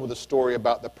close with a story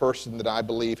about the person that I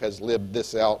believe has lived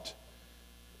this out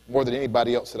more than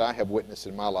anybody else that I have witnessed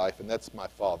in my life, and that's my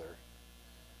father.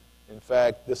 In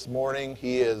fact, this morning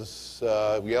he is,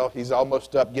 he's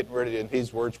almost up, getting ready to, in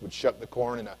his words, would shuck the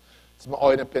corn in a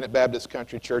small independent Baptist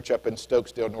country church up in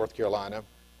Stokesdale, North Carolina.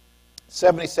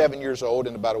 77 years old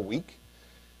in about a week,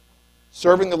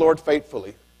 serving the Lord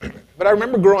faithfully. But I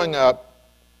remember growing up,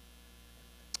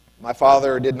 my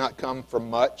father did not come from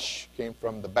much, came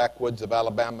from the backwoods of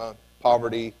Alabama,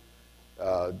 poverty,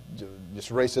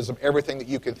 just racism, everything that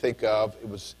you can think of. It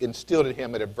was instilled in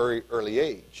him at a very early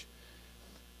age.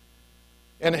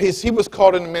 And he was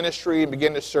called into ministry and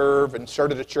began to serve and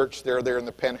started a church there in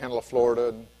the Panhandle of Florida.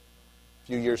 And a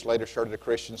few years later started a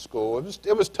Christian school.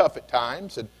 It was tough at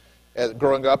times and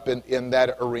growing up in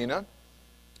that arena.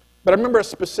 But I remember a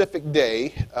specific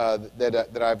day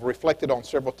that I've reflected on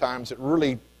several times that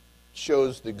really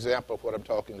shows the example of what I'm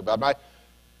talking about.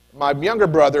 My younger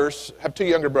brothers, I have 2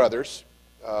 younger brothers,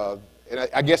 and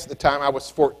I guess at the time I was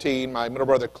 14, my middle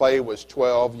brother Clay was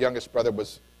 12, youngest brother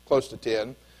was close to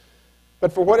 10.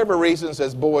 But for whatever reasons,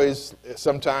 as boys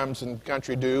sometimes in the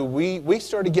country do, we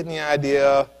started getting the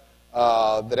idea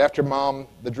that after Mom,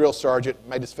 the drill sergeant,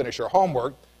 made us finish our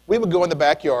homework, we would go in the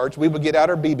backyards, we would get out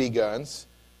our BB guns,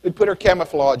 we'd put our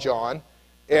camouflage on,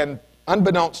 And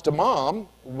unbeknownst to Mom,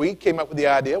 we came up with the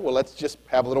idea, well, let's just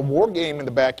have a little war game in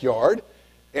the backyard.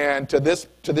 And to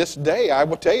this day, I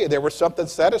will tell you, there was something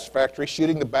satisfactory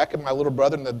shooting the back of my little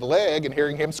brother in the leg and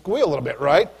hearing him squeal a little bit,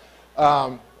 right?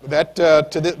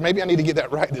 Maybe I need to get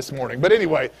that right this morning. But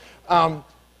anyway,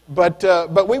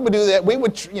 but we would do that. We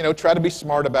would try to be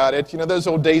smart about it. Those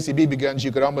old Daisy BB guns,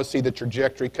 you could almost see the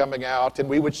trajectory coming out, and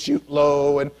we would shoot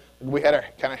low, and we had our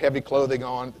kind of heavy clothing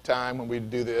on at the time when we'd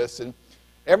do this. And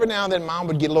every now and then, Mom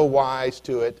would get a little wise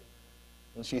to it,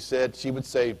 and she would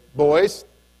say, boys,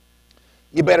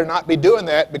 you better not be doing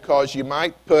that because you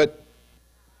might put,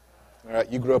 all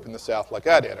right, you grew up in the South like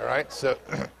I did, all right?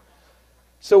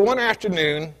 So one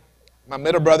afternoon, my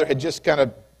middle brother had just kind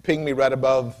of pinged me right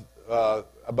above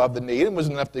the knee. It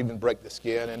wasn't enough to even break the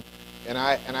skin. And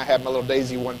I had my little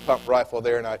Daisy 1 pump rifle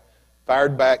there, and I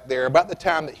fired back there about the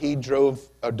time that he dove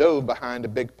behind a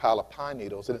big pile of pine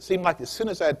needles. And it seemed like as soon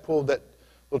as I had pulled that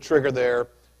little trigger there,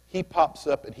 he pops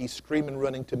up and he's screaming,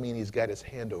 running to me, and he's got his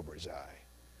hand over his eye.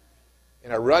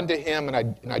 And I run to him,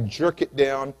 and I jerk it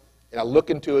down, and I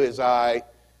look into his eye,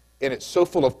 and it's so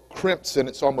full of crimson,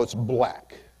 it's almost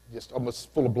black, just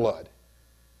almost full of blood.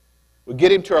 We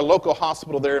get him to our local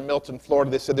hospital there in Milton, Florida.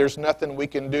 They said there's nothing we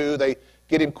can do. They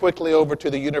get him quickly over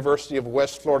to the University of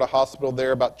West Florida Hospital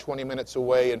there, about 20 minutes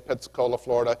away in Pensacola,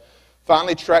 Florida.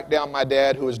 Finally tracked down my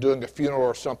dad, who was doing a funeral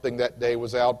or something that day,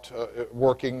 was out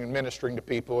working and ministering to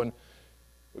people. And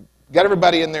got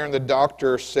everybody in there, and the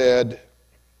doctor said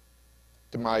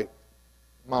to my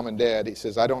mom and dad, he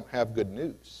says, I don't have good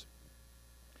news.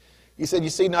 He said, you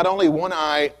see, not only one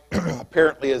eye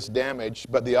apparently is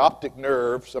damaged, but the optic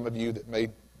nerve, some of you that may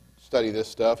study this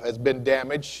stuff, has been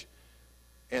damaged.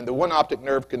 And the one optic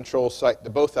nerve controls sight to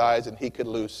both eyes, and he could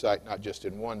lose sight not just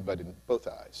in one, but in both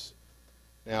eyes.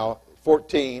 Now,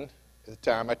 14 at the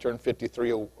time, I turned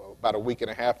 53 about a week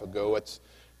and a half ago. It's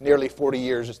nearly 40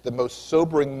 years. It's the most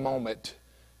sobering moment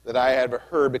that I ever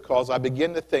heard, because I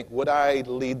begin to think, would I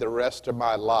lead the rest of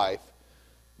my life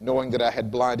knowing that I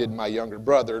had blinded my younger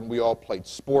brother, and we all played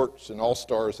sports and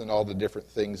all-stars and all the different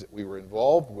things that we were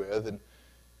involved with, and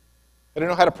I didn't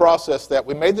know how to process that.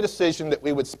 We made the decision that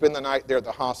we would spend the night there at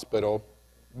the hospital,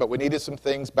 but we needed some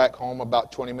things back home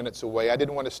about 20 minutes away. I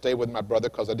didn't want to stay with my brother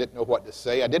because I didn't know what to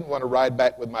say. I didn't want to ride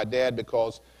back with my dad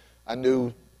because I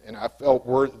knew and I felt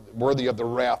worthy of the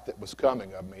wrath that was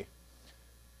coming of me.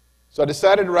 So I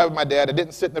decided to ride with my dad. I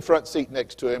didn't sit in the front seat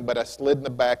next to him, but I slid in the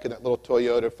back of that little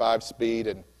Toyota 5-speed,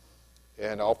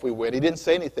 and off we went. He didn't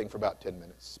say anything for about 10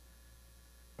 minutes.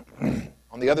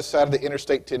 On the other side of the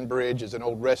Interstate 10 bridge is an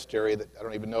old rest area that I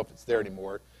don't even know if it's there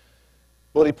anymore.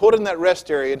 Well, he pulled in that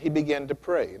rest area, and he began to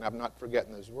pray, and I've not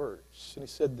forgotten those words. And he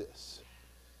said this.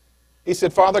 He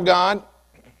said, Father God,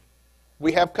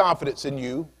 we have confidence in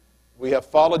you. We have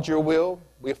followed your will.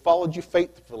 We have followed you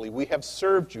faithfully. We have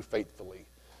served you faithfully.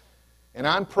 And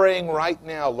I'm praying right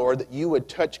now, Lord, that you would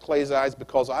touch Clay's eyes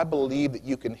because I believe that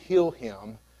you can heal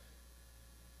him.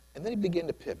 And then he began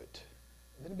to pivot.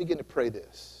 And then he began to pray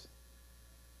this.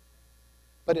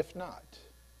 But if not,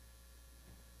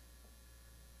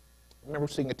 I remember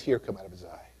seeing a tear come out of his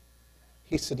eye.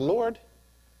 He said, Lord,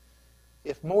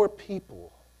 if more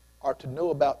people are to know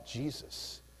about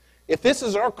Jesus, if this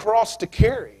is our cross to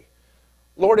carry,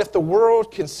 Lord, if the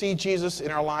world can see Jesus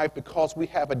in our life because we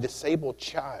have a disabled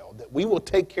child, that we will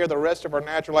take care of the rest of our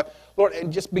natural life, Lord,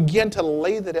 and just begin to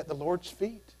lay that at the Lord's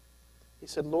feet. He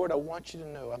said, Lord, I want you to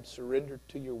know I'm surrendered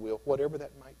to your will, whatever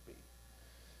that might be.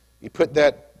 He put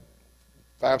that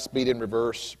 5-speed in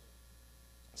reverse,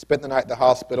 spent the night at the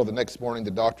hospital. The next morning,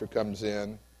 the doctor comes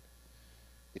in.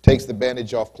 He takes the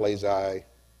bandage off Clay's eye,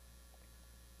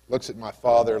 looks at my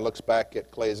father, looks back at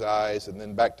Clay's eyes, and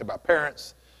then back to my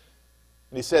parents.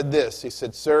 And he said this. He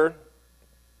said, Sir,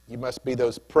 you must be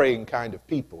those praying kind of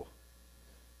people.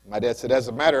 My dad said, as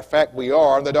a matter of fact, we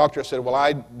are. And the doctor said, well,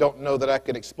 I don't know that I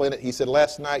can explain it. He said,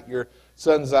 last night your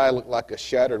son's eye looked like a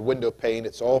shattered window pane.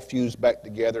 It's all fused back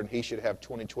together, and he should have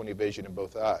 20/20 vision in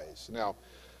both eyes. Now,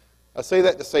 I say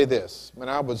that to say this. I mean,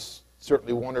 I was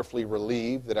certainly wonderfully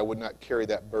relieved that I would not carry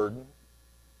that burden.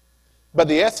 But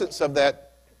the essence of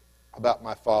that about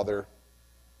my father,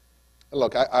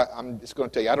 look, I'm just going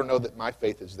to tell you, I don't know that my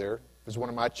faith is there. If it's one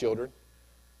of my children,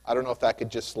 I don't know if I could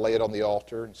just lay it on the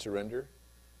altar and surrender.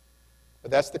 But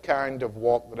that's the kind of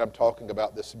walk that I'm talking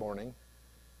about this morning,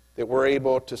 that we're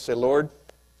able to say, Lord,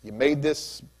 you made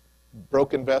this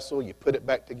broken vessel, you put it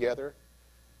back together,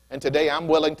 and today I'm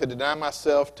willing to deny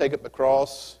myself, take up the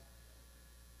cross,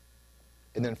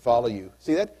 and then follow you.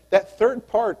 See, that third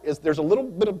part is there's a little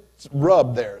bit of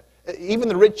rub there. Even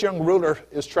the rich young ruler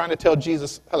is trying to tell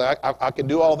Jesus, I can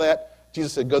do all that.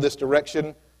 Jesus said, go this direction.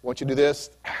 I want you to do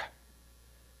this.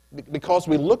 because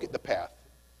we look at the path.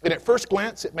 And at first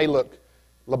glance, it may look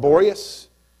laborious.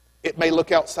 It may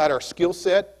look outside our skill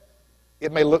set.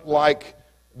 It may look like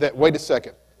that, wait a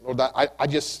second, Lord,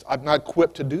 I'm not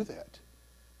equipped to do that.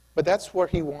 But that's where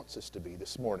He wants us to be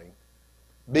this morning.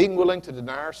 Being willing to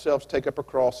deny ourselves, take up a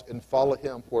cross, and follow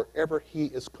Him wherever He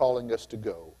is calling us to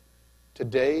go.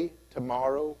 Today,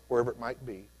 tomorrow, wherever it might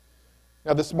be.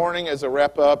 Now this morning, as I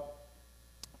wrap up,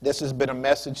 this has been a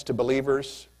message to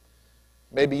believers.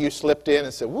 Maybe you slipped in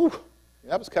and said, whew,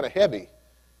 that was kind of heavy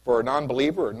for a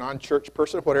non-believer or non-church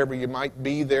person, whatever you might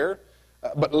be there.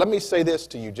 But let me say this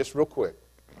to you just real quick.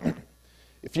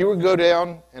 If you would go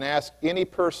down and ask any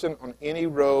person on any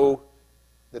row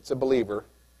that's a believer,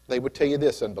 they would tell you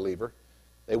this, unbeliever.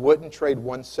 They wouldn't trade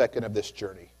 1 second of this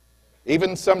journey.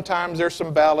 Even sometimes there's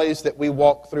some valleys that we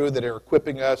walk through that are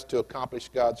equipping us to accomplish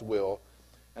God's will.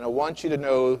 And I want you to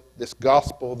know this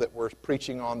gospel that we're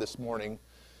preaching on this morning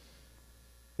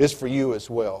is for you as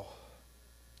well.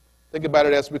 Think about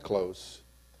it as we close.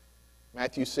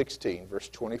 Matthew 16, verse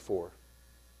 24.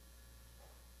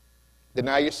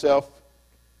 Deny yourself,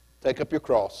 take up your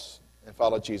cross, and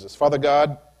follow Jesus. Father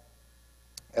God,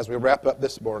 as we wrap up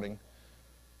this morning,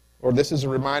 Lord, this is a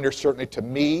reminder certainly to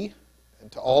me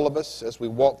and to all of us as we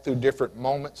walk through different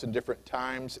moments and different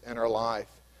times in our life.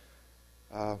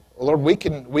 Lord, we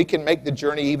can make the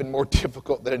journey even more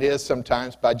difficult than it is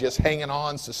sometimes by just hanging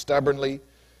on so stubbornly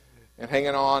and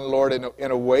hanging on, Lord,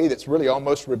 in a way that's really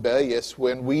almost rebellious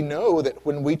when we know that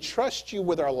when we trust You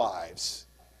with our lives,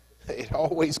 it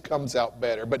always comes out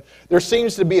better. But there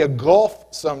seems to be a gulf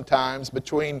sometimes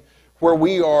between where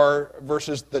we are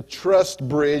versus the trust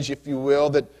bridge, if you will,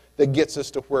 that gets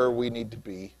us to where we need to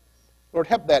be. Lord,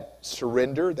 help that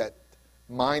surrender, that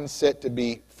mindset to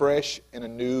be fresh and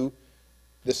anew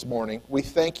this morning. We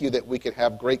thank You that we can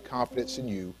have great confidence in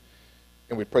You.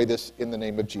 And we pray this in the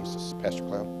name of Jesus. Pastor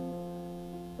Cloud.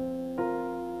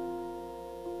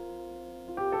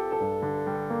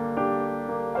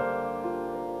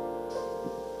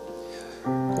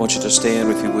 I want you to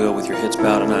stand, if you will, with your heads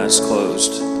bowed and eyes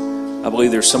closed. I believe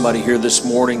there's somebody here this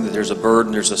morning that there's a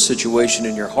burden, there's a situation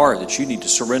in your heart that you need to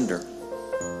surrender.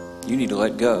 You need to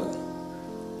let go.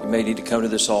 You may need to come to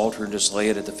this altar and just lay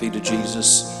it at the feet of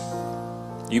Jesus.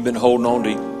 You've been holding on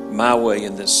to my way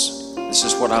in this. This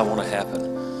is what I want to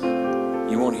happen.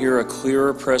 You won't hear a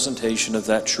clearer presentation of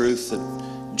that truth that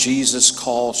Jesus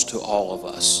calls to all of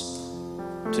us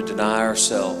to deny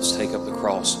ourselves, take up the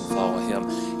cross, and follow Him.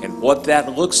 And what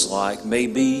that looks like may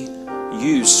be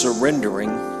you surrendering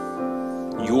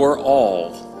your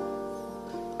all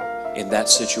in that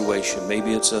situation.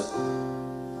 Maybe it's a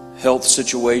health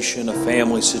situation, a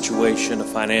family situation, a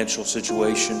financial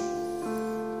situation.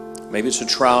 Maybe it's a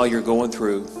trial you're going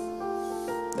through.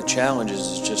 The challenge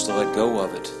is just to let go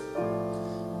of it.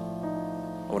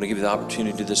 I want to give you the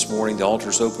opportunity this morning. The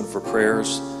altar's open for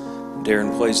prayers.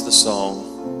 Darren plays the song.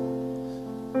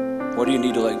 What do you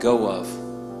need to let go of?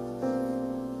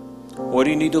 What do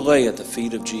you need to lay at the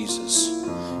feet of Jesus?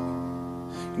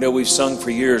 You know, we've sung for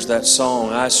years that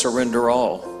song, I surrender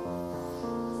all.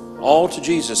 All to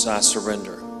Jesus I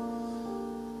surrender.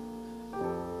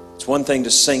 It's one thing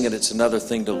to sing it, it's another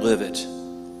thing to live it.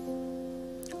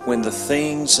 When the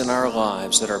things in our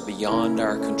lives that are beyond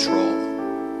our control,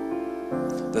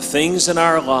 the things in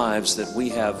our lives that we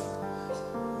have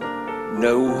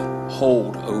no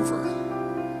hold over,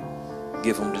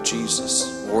 give them to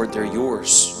Jesus. Lord, they're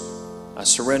yours. I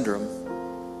surrender them.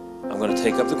 I'm going to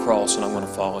take up the cross and I'm going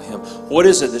to follow Him. What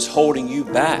is it that's holding you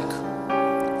back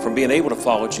from being able to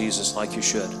follow Jesus like you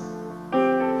should?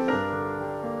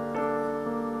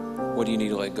 What do you need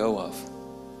to let go of?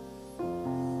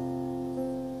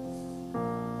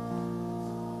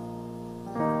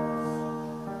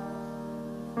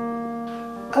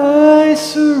 I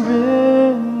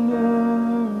surrender.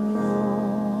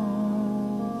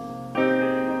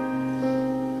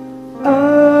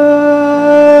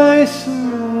 I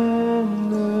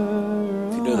surrender.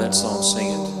 If you know that song, sing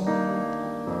it.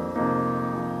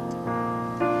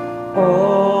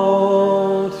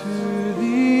 All to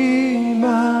Thee,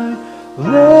 my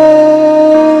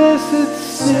blessed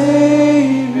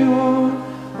Savior,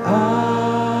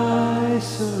 I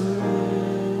surrender.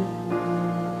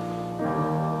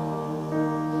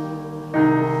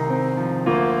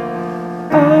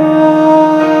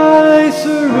 I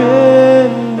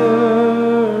surrender.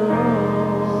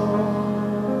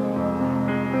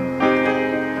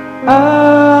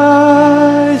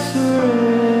 I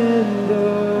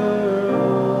surrender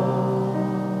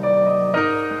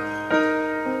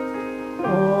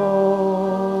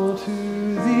all to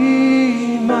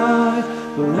Thee, my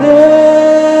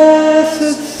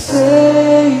blessed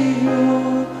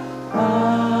Savior.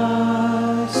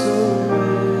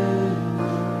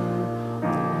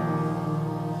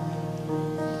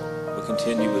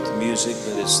 continue with the music,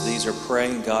 but as these are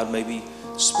praying, God may be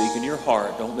speaking to your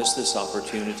heart. Don't miss this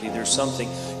opportunity. There's something,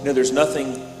 there's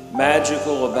nothing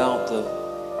magical about the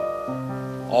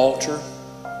altar,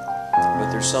 but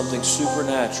there's something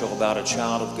supernatural about a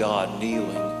child of God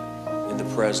kneeling in the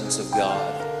presence of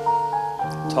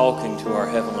God, talking to our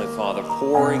Heavenly Father,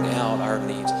 pouring out our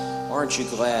needs. Aren't you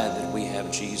glad that we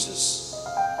have Jesus?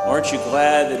 Aren't you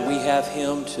glad that we have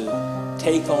Him to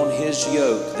take on His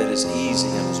yoke that is easy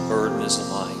and His burden is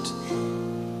light?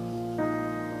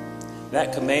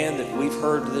 That command that we've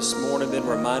heard this morning, been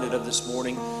reminded of this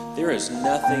morning, there is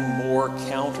nothing more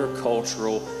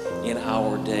countercultural in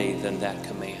our day than that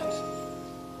command.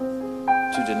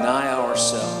 To deny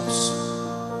ourselves,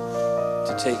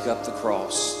 to take up the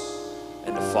cross,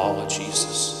 and to follow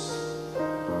Jesus.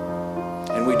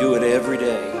 And we do it every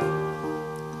day,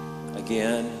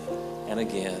 again and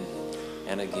again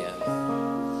and again.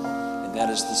 And that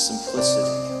is the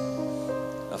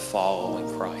simplicity of following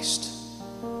Christ.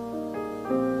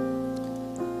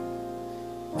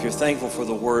 If you're thankful for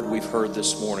the word we've heard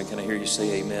this morning, can I hear you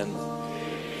say amen?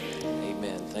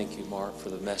 Amen. Thank you, Mark, for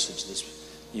the message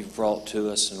you've brought to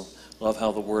us, and love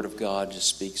how the Word of God just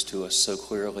speaks to us so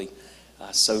clearly,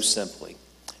 so simply.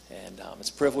 And it's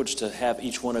a privilege to have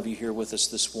each one of you here with us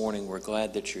this morning. We're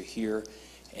glad that you're here,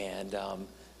 and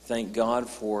thank God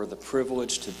for the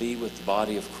privilege to be with the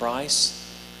body of Christ,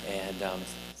 and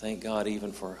thank God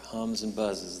even for hums and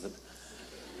buzzes.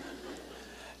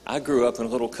 I grew up in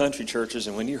little country churches,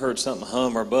 and when you heard something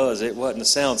hum or buzz, it wasn't a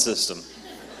sound system.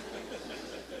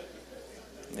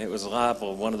 It was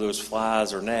liable, one of those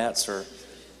flies or gnats, or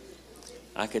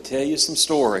I could tell you some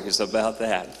stories about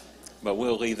that, but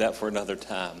we'll leave that for another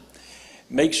time.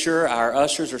 Make sure our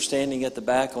ushers are standing at the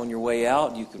back on your way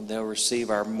out. They'll receive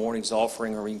our morning's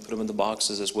offering, or you can put them in the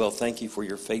boxes as well. Thank you for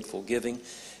your faithful giving.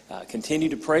 Continue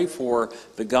to pray for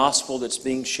the gospel that's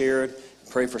being shared.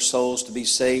 Pray for souls to be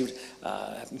saved.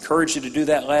 I encouraged you to do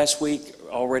that last week.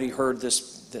 Already heard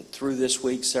that through this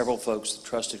week, several folks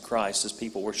trusted Christ as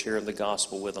people were sharing the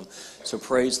gospel with them. So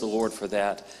praise the Lord for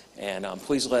that. And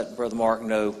please let Brother Mark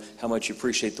know how much you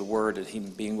appreciate the word and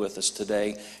him being with us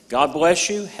today. God bless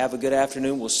you. Have a good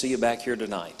afternoon. We'll see you back here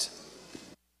tonight.